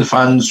most of the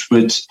fans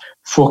would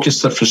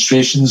focus their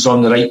frustrations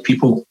on the right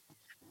people,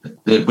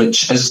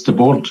 which is the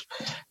board.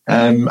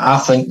 I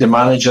think the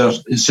manager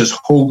is just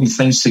holding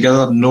things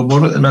together and no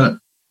more at the minute.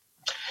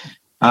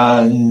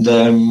 And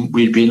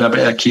we'd be in a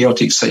bit of a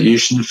chaotic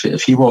situation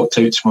if he walked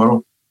out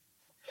tomorrow.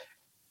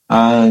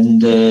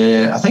 And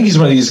I think he's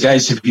one of these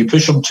guys, if you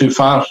push him too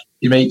far,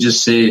 you might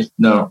just say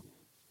no.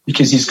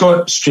 Because he's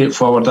got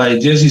straightforward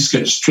ideas, he's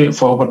got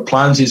straightforward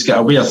plans, he's got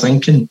a way of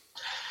thinking.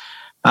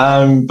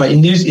 But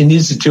he needs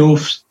the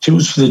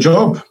tools for the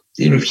job.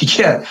 If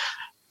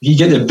you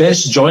get the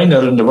best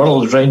joiner in the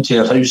world round to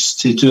your house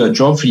to do a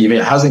job for you, but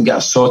it hasn't got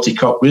a salty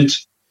cut wood,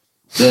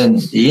 then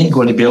he ain't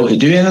going to be able to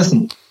do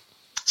anything.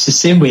 It's the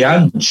same way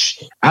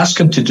Ange. Ask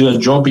him to do a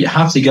job, but you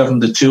have to give him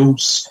the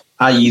tools,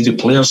 i.e. the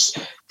players,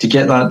 to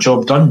get that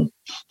job done.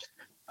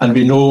 And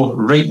we know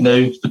right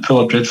now the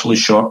pool are dreadfully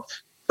short.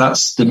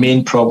 That's the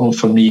main problem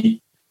for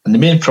me. And the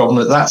main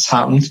problem that's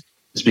happened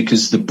is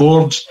because the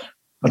board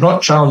are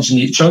not challenging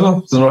each other.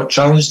 They're not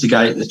challenging the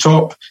guy at the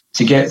top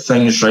to get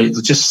things right.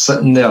 They're just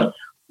sitting there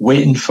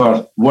waiting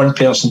for one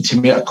person to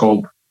make a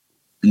call.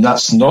 And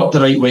that's not the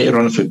right way to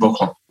run a football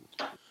club.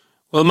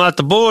 Well, Matt,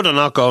 the board are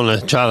not going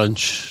to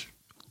challenge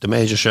the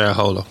major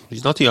shareholder.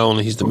 He's not the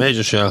owner, he's the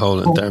major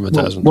shareholder in Dermot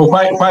Desmond. Well,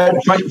 why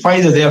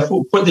are they there?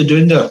 What are they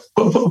doing there?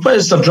 What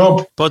is their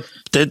job? But,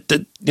 they're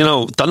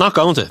not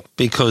going to,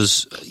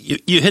 because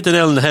you hit the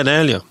nail on the head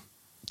earlier.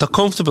 They're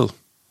comfortable.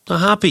 They're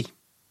happy.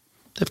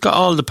 They've got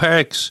all the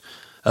perks.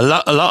 A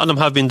lot of them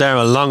have been there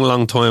a long,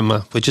 long time,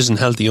 Matt, which isn't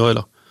healthy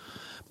either.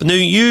 But now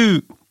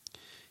you're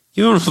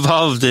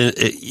involved in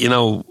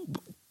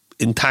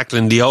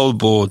tackling the old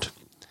board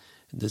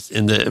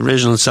in the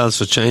original Celts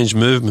for Change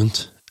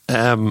movement.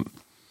 From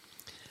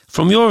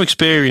your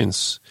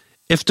experience,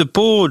 if the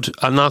board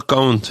are not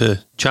going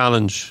to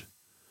challenge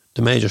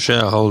the major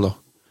shareholder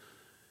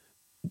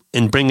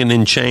in bringing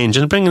in change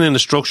and bringing in a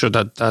structure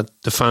that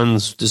the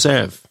fans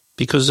deserve,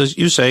 because as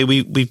you say,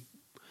 we've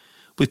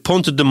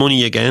punted the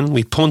money again.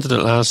 We punted it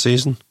last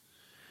season,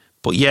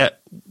 but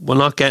yet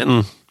we're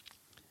getting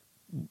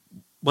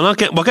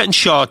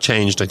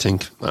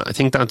shortchanged. I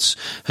think that's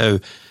how.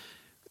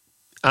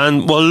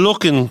 And we're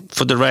looking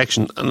for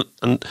direction.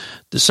 And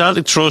the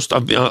Celtic Trust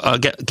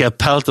get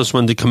pelters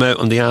when they come out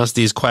and they ask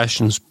these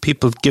questions.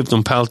 People give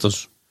them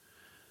pelters.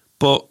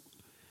 But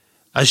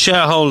as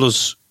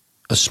shareholders,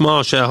 as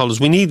small shareholders,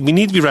 we need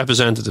to be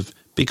representative,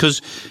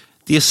 because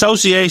the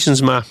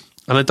associations, Matt,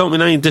 and I don't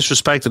mean any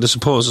disrespect to the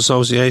supporters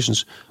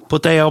associations,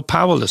 but they are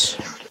powerless.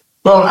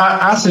 Well,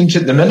 I think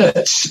at the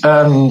minute,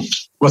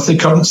 with the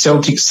current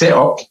Celtic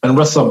setup and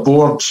with a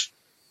board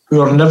who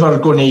are never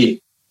going to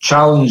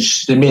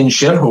challenge the main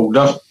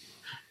shareholder,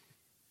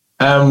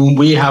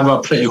 we have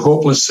a pretty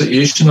hopeless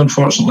situation,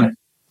 unfortunately.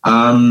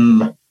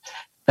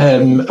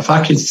 If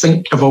I could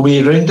think of a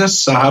way around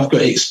this, I have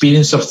got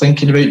experience of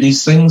thinking about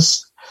these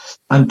things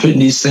and putting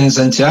these things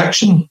into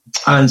action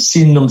and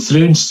seeing them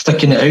through and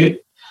sticking it out.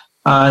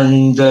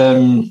 And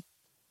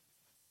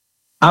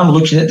I'm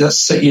looking at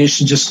this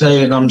situation just now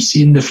and I'm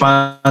seeing the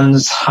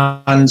fans'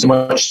 hands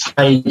much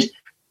tied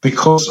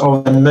because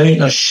of the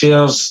amount of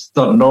shares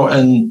that are not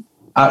in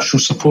actual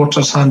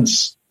supporters'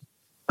 hands.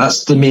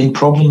 That's the main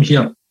problem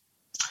here.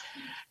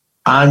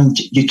 And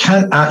you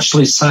can't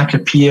actually sack a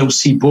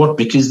PLC board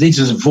because they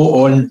just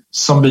vote on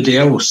somebody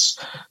else.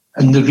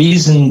 And the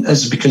reason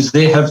is because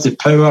they have the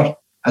power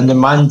and the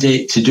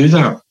mandate to do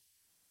that.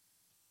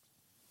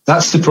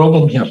 That's the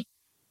problem here. You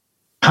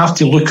have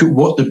to look at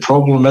what the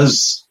problem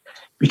is.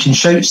 We can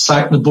shout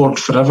sack the board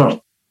forever,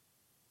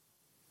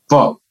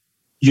 but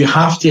you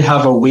have to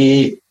have a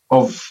way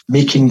of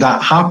making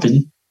that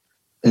happen.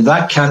 And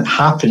that can't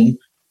happen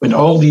when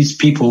all these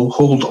people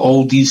hold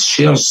all these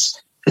shares.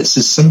 It's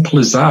as simple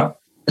as that.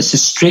 It's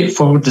as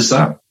straightforward as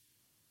that.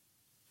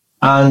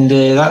 And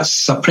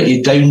that's a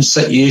pretty down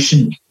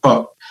situation,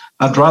 but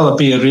I'd rather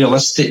be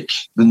realistic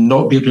than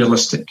not be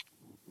realistic.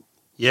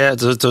 Yeah,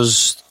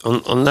 there's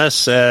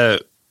unless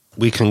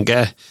we can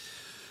get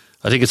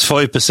I think it's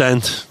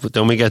 5%, but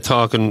then we get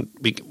talking.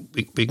 We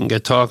can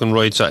get talking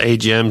rights at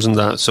AGMs and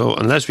that. So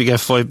unless we get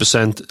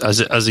 5%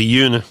 as a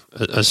unit,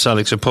 as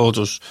Celtic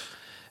supporters,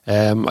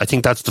 I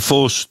think that's the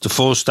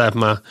first step,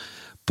 Matt.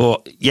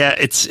 But yeah,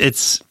 it's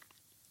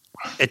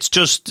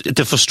just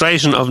the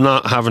frustration of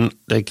not having,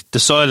 like, the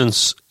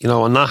silence, you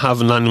know, and not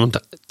having anyone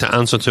to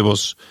answer to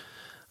us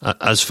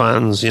as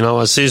fans. You know,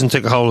 as season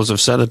ticket holders,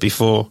 have said it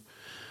before.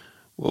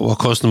 We're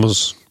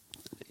customers.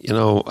 You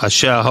know, as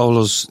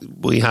shareholders,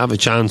 we have a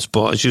chance,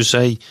 but as you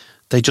say,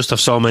 they just have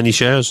so many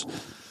shares.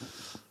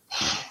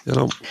 You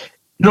know,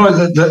 no,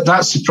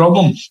 that's the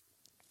problem.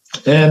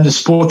 The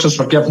supporters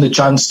were given the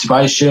chance to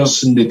buy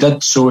shares, and they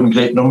did so in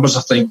great numbers.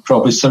 I think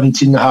probably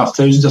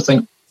 17,500. I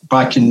think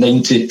back in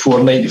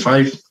 94,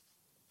 95.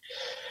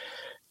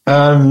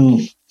 But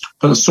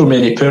there's so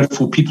many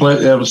powerful people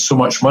out there with so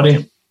much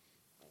money,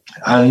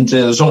 and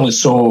there's only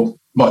so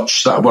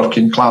much that a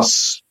working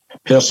class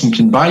person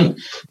can buy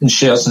in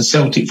shares, and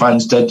Celtic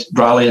fans did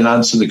rally and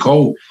answer the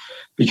call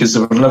because they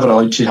were never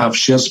allowed to have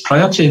shares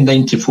prior to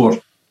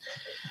 94.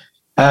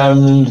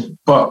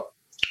 But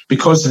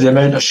because of the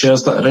amount of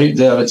shares that are out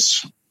there,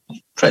 it's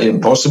pretty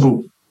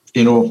impossible,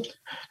 you know,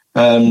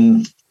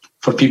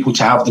 for people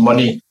to have the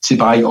money to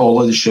buy all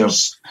of the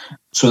shares.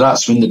 So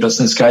that's when the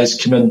business guys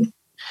come in.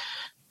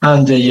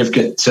 And you've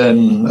got,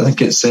 I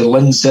think it's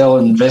Lindsell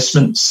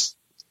Investments.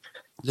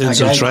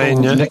 Lindsell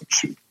Train, yeah.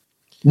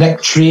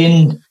 Nick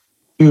Train,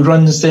 who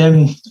runs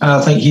them.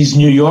 I think he's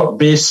New York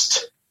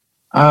based,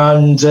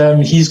 and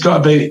he's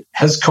got about,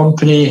 his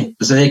company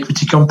is an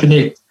equity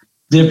company.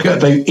 They've got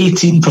about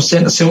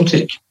 18% of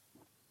Celtic.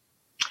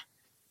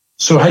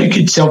 So how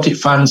could Celtic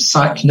fans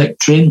sack Nick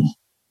Train?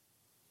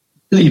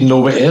 They don't even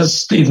know what it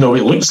is. They don't even know what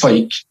it looks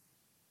like.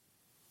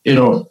 You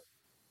know,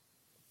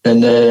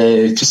 and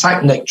to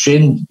sack Nick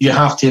Train, you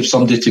have to have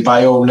somebody to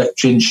buy all Nick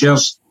Train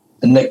shares,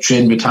 and Nick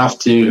Train would have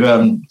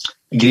to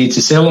agree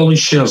to sell all his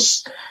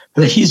shares.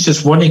 But he's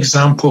just one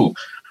example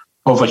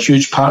of a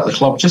huge part of the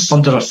club. Just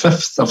under a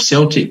fifth of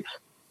Celtic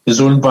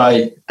is owned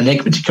by an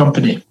equity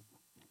company.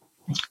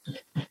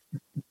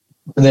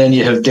 And then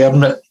you have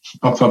Dermot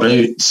up about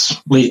late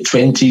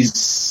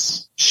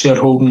 20s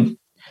shareholding.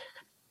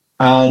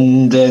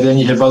 And then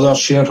you have other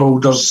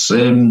shareholders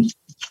who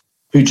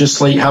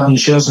just like having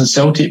shares in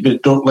Celtic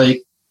but don't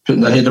like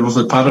putting their head above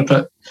the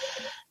parapet.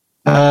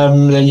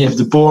 Then you have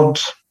the board.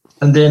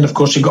 And then, of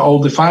course, you've got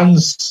all the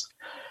fans.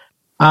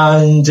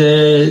 And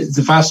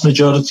the vast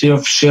majority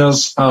of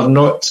shares are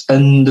not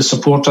in the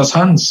supporters'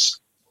 hands.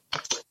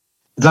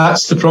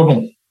 That's the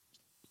problem.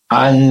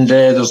 And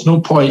there's no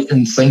point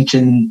in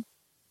thinking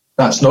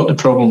that's not the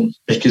problem,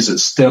 because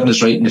it's staring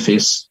us right in the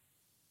face.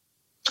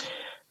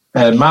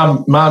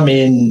 My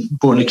main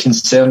bone of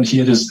concern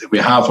here is that we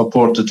have a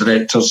board of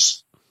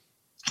directors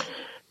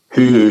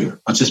who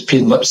are just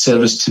paying lip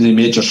service to the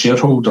major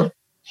shareholder.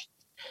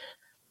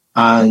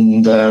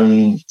 And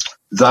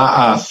that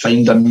I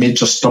find a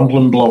major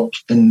stumbling block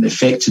in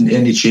effecting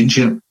any change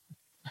here.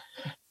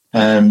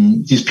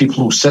 These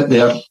people will sit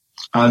there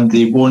and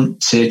they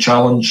won't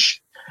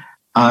challenge,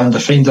 and I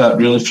find that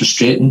really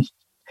frustrating.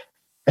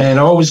 And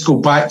I always go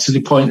back to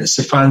the point, it's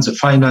the fans that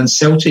finance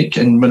Celtic,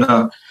 and when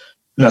I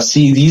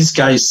see these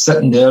guys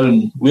sitting there,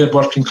 and we're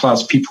working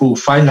class people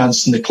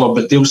financing the club,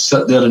 but they'll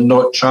sit there and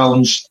not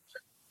challenge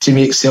to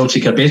make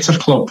Celtic a better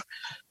club,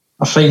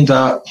 I find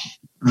that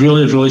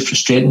really, really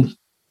frustrating.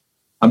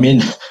 I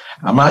mean,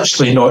 I'm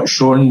actually not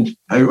showing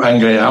how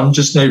angry I am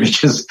just now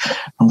because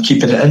I'm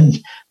keeping it in.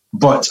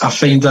 But I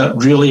find that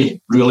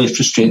really, really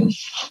frustrating.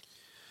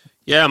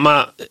 Yeah,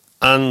 Matt,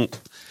 and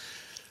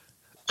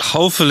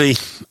hopefully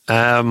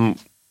we'll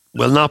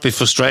not be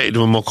frustrated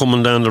when we're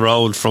coming down the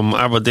road from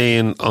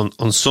Aberdeen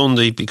on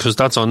Sunday, because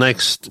that's our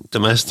next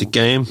domestic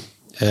game,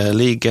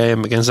 league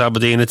game against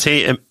Aberdeen.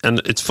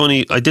 And it's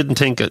funny, I didn't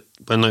think it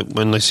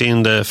when I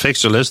seen the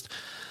fixture list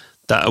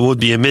that it would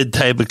be a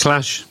mid-table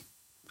clash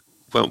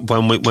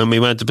when we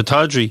went to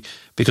Pittodrie,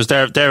 because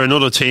they're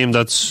another team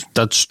that's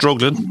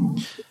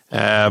struggling.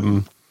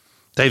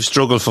 They've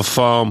struggled for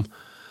form,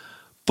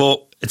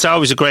 but it's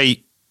always a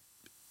great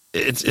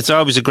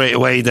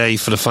away day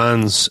for the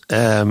fans.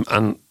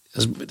 And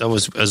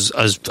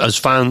as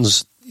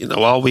fans, you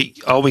know, all we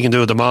can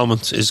do at the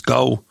moment is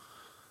go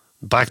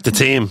back the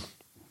team.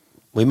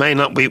 We may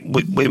not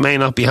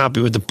be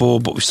happy with the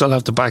board, but we still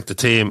have to back the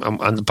team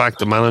and back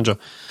the manager,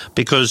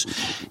 because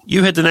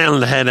you hit the nail on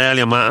the head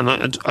earlier, Matt,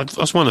 and I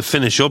just want to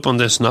finish up on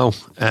this now.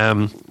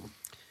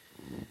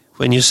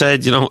 When you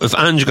said, you know, if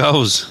Ange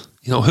goes,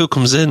 you know, who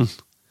comes in?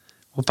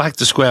 We're back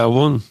to square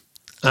one,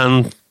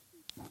 and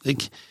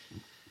like,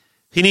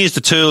 he needs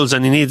the tools,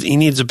 and he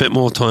needs a bit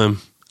more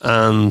time,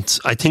 and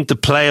I think the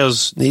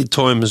players need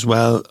time as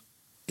well.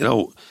 You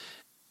know,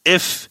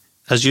 if,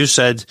 as you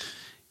said,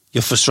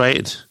 you're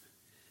frustrated,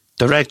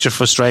 direct your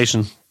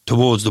frustration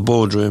towards the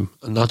boardroom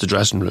and not the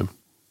dressing room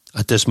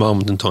at this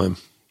moment in time.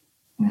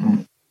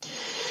 Mm-hmm.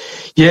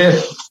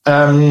 Yeah.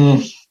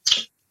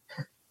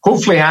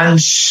 Hopefully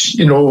Ange,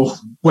 you know,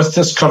 with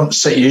this current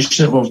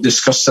situation that we've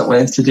discussed at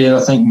length today,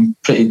 I think in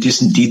pretty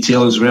decent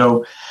detail as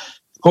well,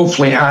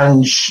 hopefully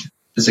Ange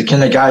is the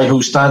kind of guy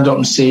who'll stand up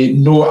and say,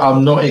 no,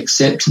 I'm not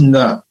accepting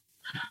that.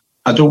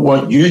 I don't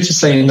want you to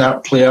sign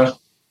that player.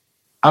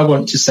 I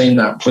want to sign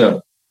that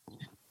player.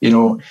 You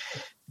know,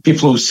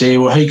 people will say,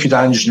 well, how could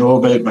Ange know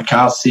about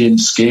McCarthy and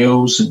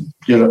Scales and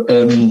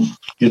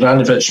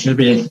Juranovic,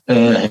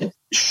 maybe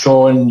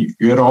Sean,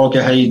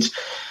 Uraugahide,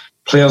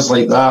 players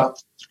like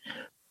that?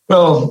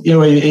 Well, you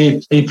know,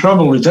 he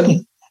probably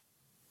didn't.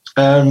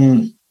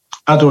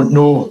 I don't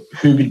know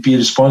who would be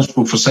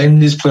responsible for signing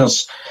these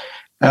players.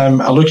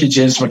 I look at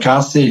James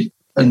McCarthy,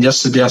 and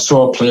yesterday I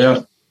saw a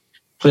player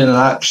playing an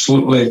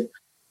absolutely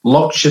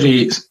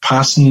luxury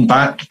passing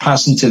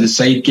to the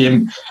side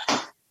game.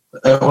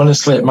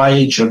 Honestly, at my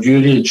age or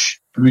your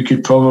age, we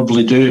could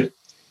probably do.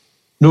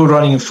 No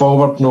running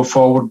forward, no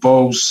forward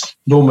balls,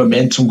 no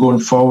momentum going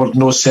forward,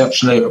 no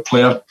searching out a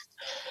player.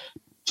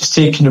 Just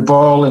taking the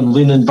ball and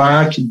leaning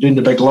back and doing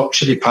the big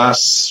luxury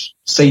pass,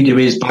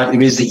 sideways,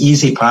 backways, the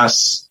easy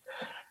pass.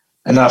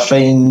 And I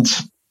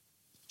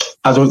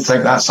don't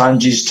think that's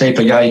Ange's type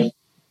of guy.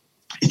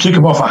 He took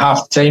him off at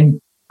half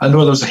time. I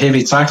know there was a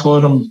heavy tackle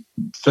on him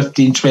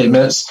 15, 20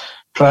 minutes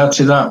prior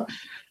to that.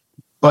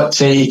 But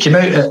he came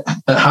out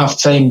at half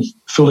time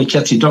fully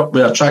kitted up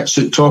with a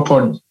tracksuit top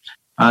on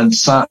and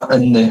sat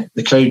in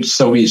the crowd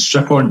still with his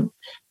strip on.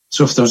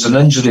 So if there was an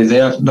injury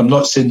there, and I'm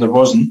not saying there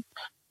wasn't,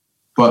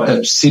 but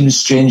it seems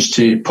strange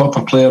to pop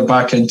a player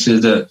back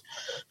into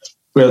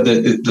where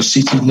they're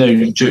seated now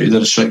due to the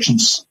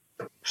restrictions,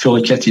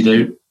 fully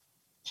kitted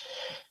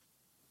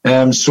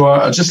out. So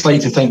I'd just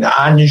like to think that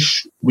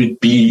Ange would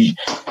be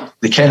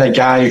the kind of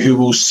guy who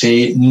will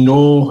say,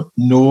 no,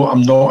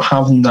 I'm not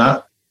having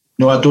that.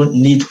 No, I don't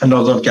need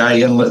another guy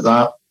in like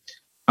that.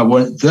 I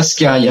want this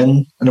guy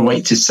in, and I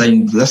want to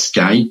sign this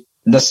guy,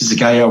 and this is the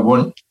guy I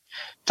want.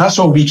 That's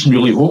all we can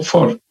really hope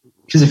for.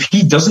 Because if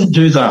he doesn't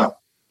do that,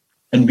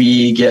 and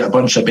we get a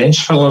bunch of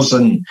bench fillers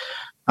and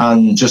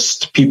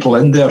just people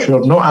in there who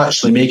are not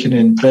actually making an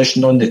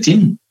impression on the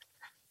team,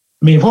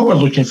 I mean, what we're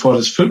looking for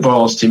is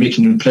footballers to make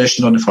an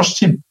impression on the first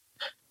team.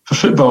 For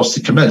footballers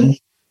to come in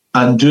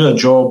and do a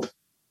job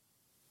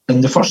in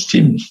the first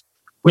team.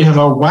 We have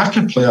a whack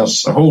of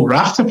players, a whole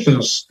raft of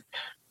players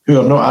who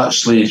are not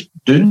actually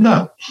doing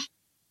that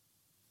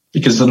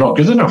because they're not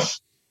good enough.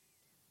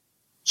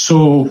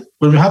 So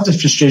when we have the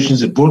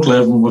frustrations at board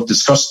level, we've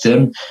discussed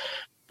them.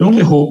 The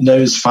only hope now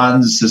as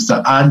fans is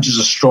that Ange is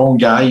a strong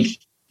guy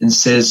and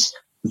says,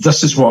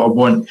 this is what I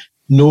want.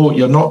 No,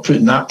 you're not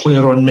putting that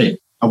player on me.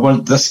 I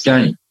want this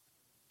guy.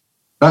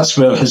 That's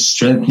where his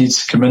strength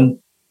needs to come in.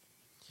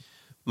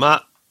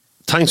 Matt,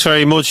 thanks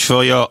very much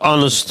for your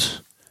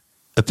honest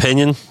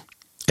opinion.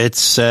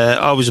 It's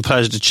always a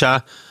pleasure to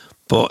chat,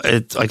 but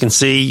I can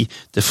see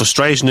the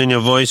frustration in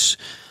your voice.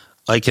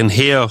 I can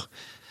hear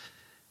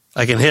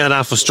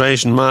that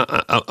frustration,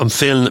 Matt. I'm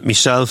feeling it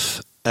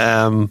myself,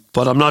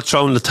 but I'm not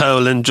throwing the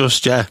towel in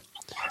just yet.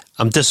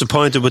 I'm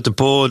disappointed with the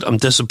board. I'm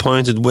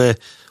disappointed with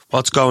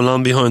what's going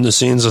on behind the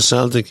scenes of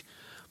Celtic,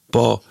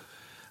 but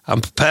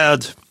I'm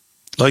prepared,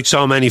 like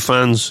so many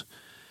fans,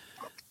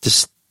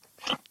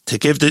 to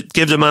give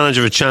the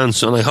manager a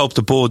chance, and I hope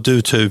the board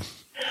do too.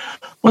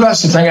 Well,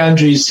 that's the thing,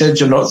 Andrew. You said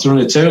you're not throwing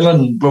the towel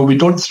in. Well, we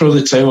don't throw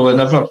the towel in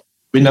ever.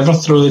 We never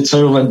throw the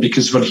towel in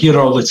because we're here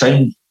all the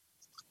time.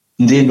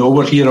 And they know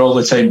we're here all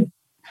the time.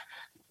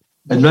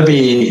 And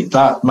maybe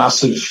that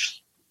massive,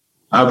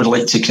 I would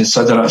like to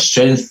consider a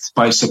strength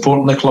by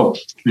supporting the club,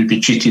 would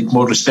be treated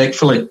more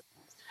respectfully,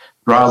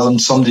 rather than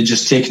somebody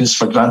just taking us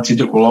for granted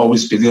that we'll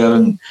always be there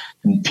and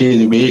pay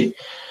the way.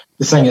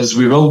 The thing is,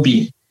 we will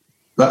be.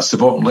 That's the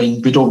bottom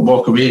line. We don't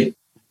walk away.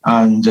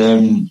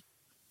 And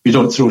we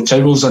don't throw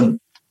towels in.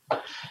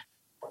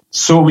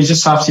 So we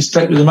just have to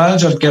stick with the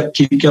manager,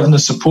 keep giving the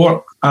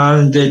support,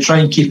 and try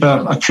and keep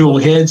a cool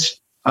head.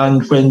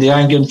 And when the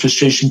anger and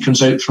frustration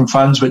comes out from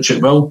fans, which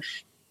it will,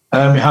 we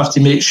have to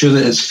make sure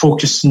that it's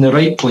focused in the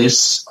right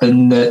place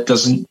and it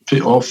doesn't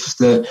put off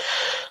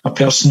a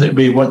person that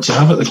we want to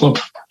have at the club.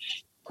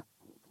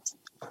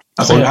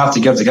 I think I have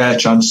to give the guy a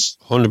chance.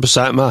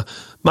 100%, Matt.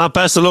 Matt,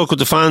 best of luck with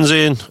the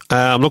fanzine.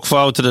 I'm looking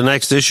forward to the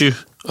next issue.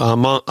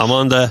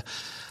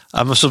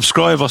 I'm a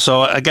subscriber,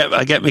 so I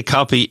get my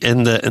copy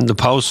in the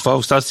post,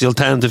 folks. That's the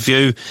alternative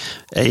view.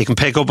 You can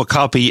pick up a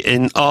copy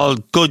in all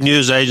good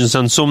news agents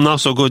and some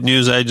not so good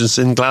news agents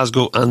in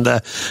Glasgow and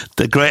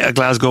the greater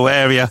Glasgow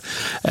area.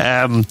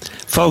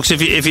 Folks,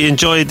 if you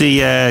enjoyed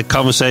the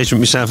conversation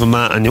with myself and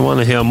Matt and you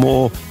want to hear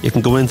more, you can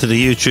go into the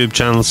YouTube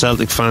channel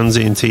Celtic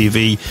Fanzine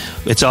TV.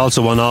 It's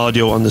also on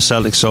audio on the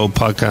Celtic Soul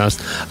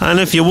podcast. And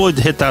if you would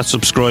hit that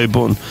subscribe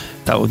button,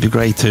 that would be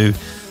great too.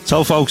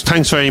 So, folks,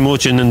 thanks very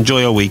much and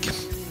enjoy your week.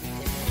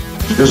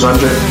 Cheers,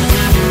 Andrew.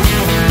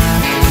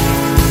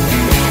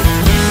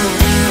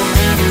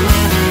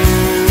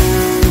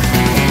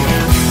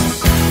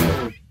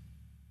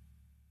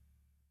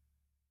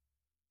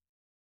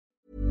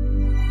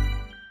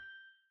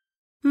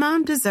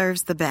 Mom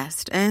deserves the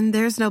best, and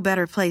there's no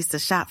better place to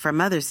shop for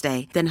Mother's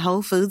Day than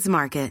Whole Foods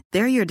Market.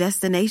 They're your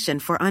destination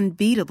for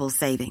unbeatable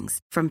savings,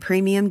 from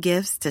premium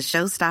gifts to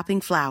show-stopping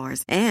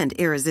flowers and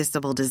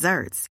irresistible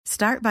desserts.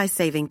 Start by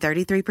saving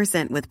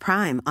 33% with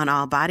Prime on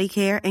all body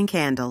care and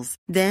candles.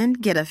 Then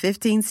get a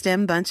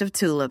 15-stem bunch of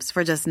tulips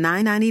for just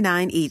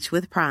 $9.99 each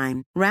with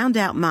Prime. Round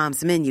out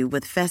Mom's menu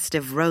with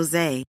festive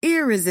rosé,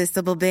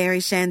 irresistible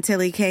berry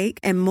chantilly cake,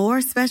 and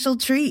more special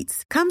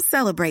treats. Come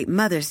celebrate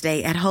Mother's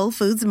Day at Whole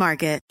Foods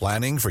Market.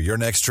 Planning for your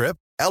next trip?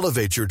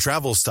 Elevate your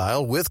travel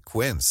style with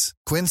Quince.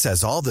 Quince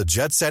has all the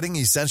jet-setting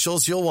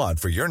essentials you'll want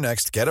for your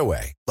next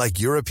getaway, like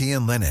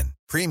European linen,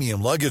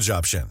 premium luggage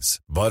options,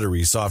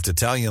 buttery soft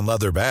Italian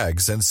leather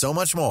bags, and so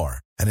much more.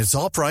 And it's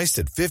all priced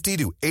at 50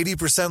 to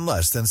 80%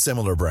 less than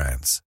similar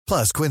brands.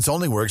 Plus, Quince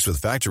only works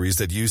with factories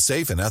that use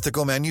safe and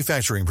ethical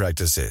manufacturing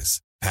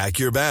practices. Pack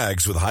your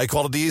bags with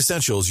high-quality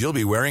essentials you'll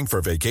be wearing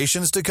for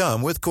vacations to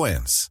come with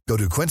Quince. Go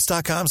to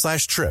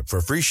quince.com/trip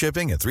for free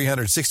shipping and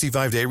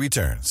 365-day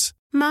returns.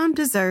 Mom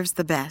deserves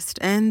the best,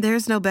 and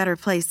there's no better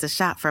place to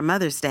shop for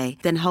Mother's Day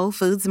than Whole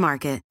Foods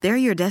Market. They're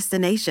your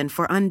destination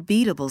for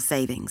unbeatable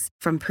savings,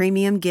 from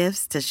premium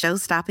gifts to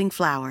show-stopping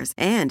flowers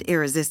and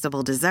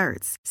irresistible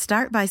desserts.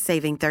 Start by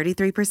saving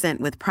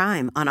 33% with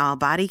Prime on all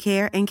body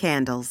care and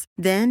candles.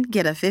 Then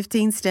get a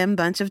 15-stem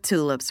bunch of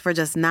tulips for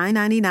just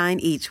 $9.99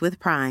 each with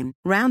Prime.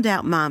 Round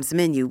out Mom's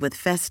menu with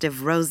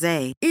festive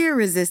rosé,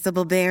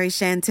 irresistible berry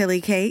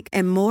chantilly cake,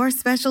 and more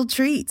special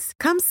treats.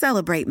 Come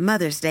celebrate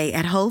Mother's Day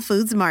at Whole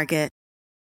Foods Market.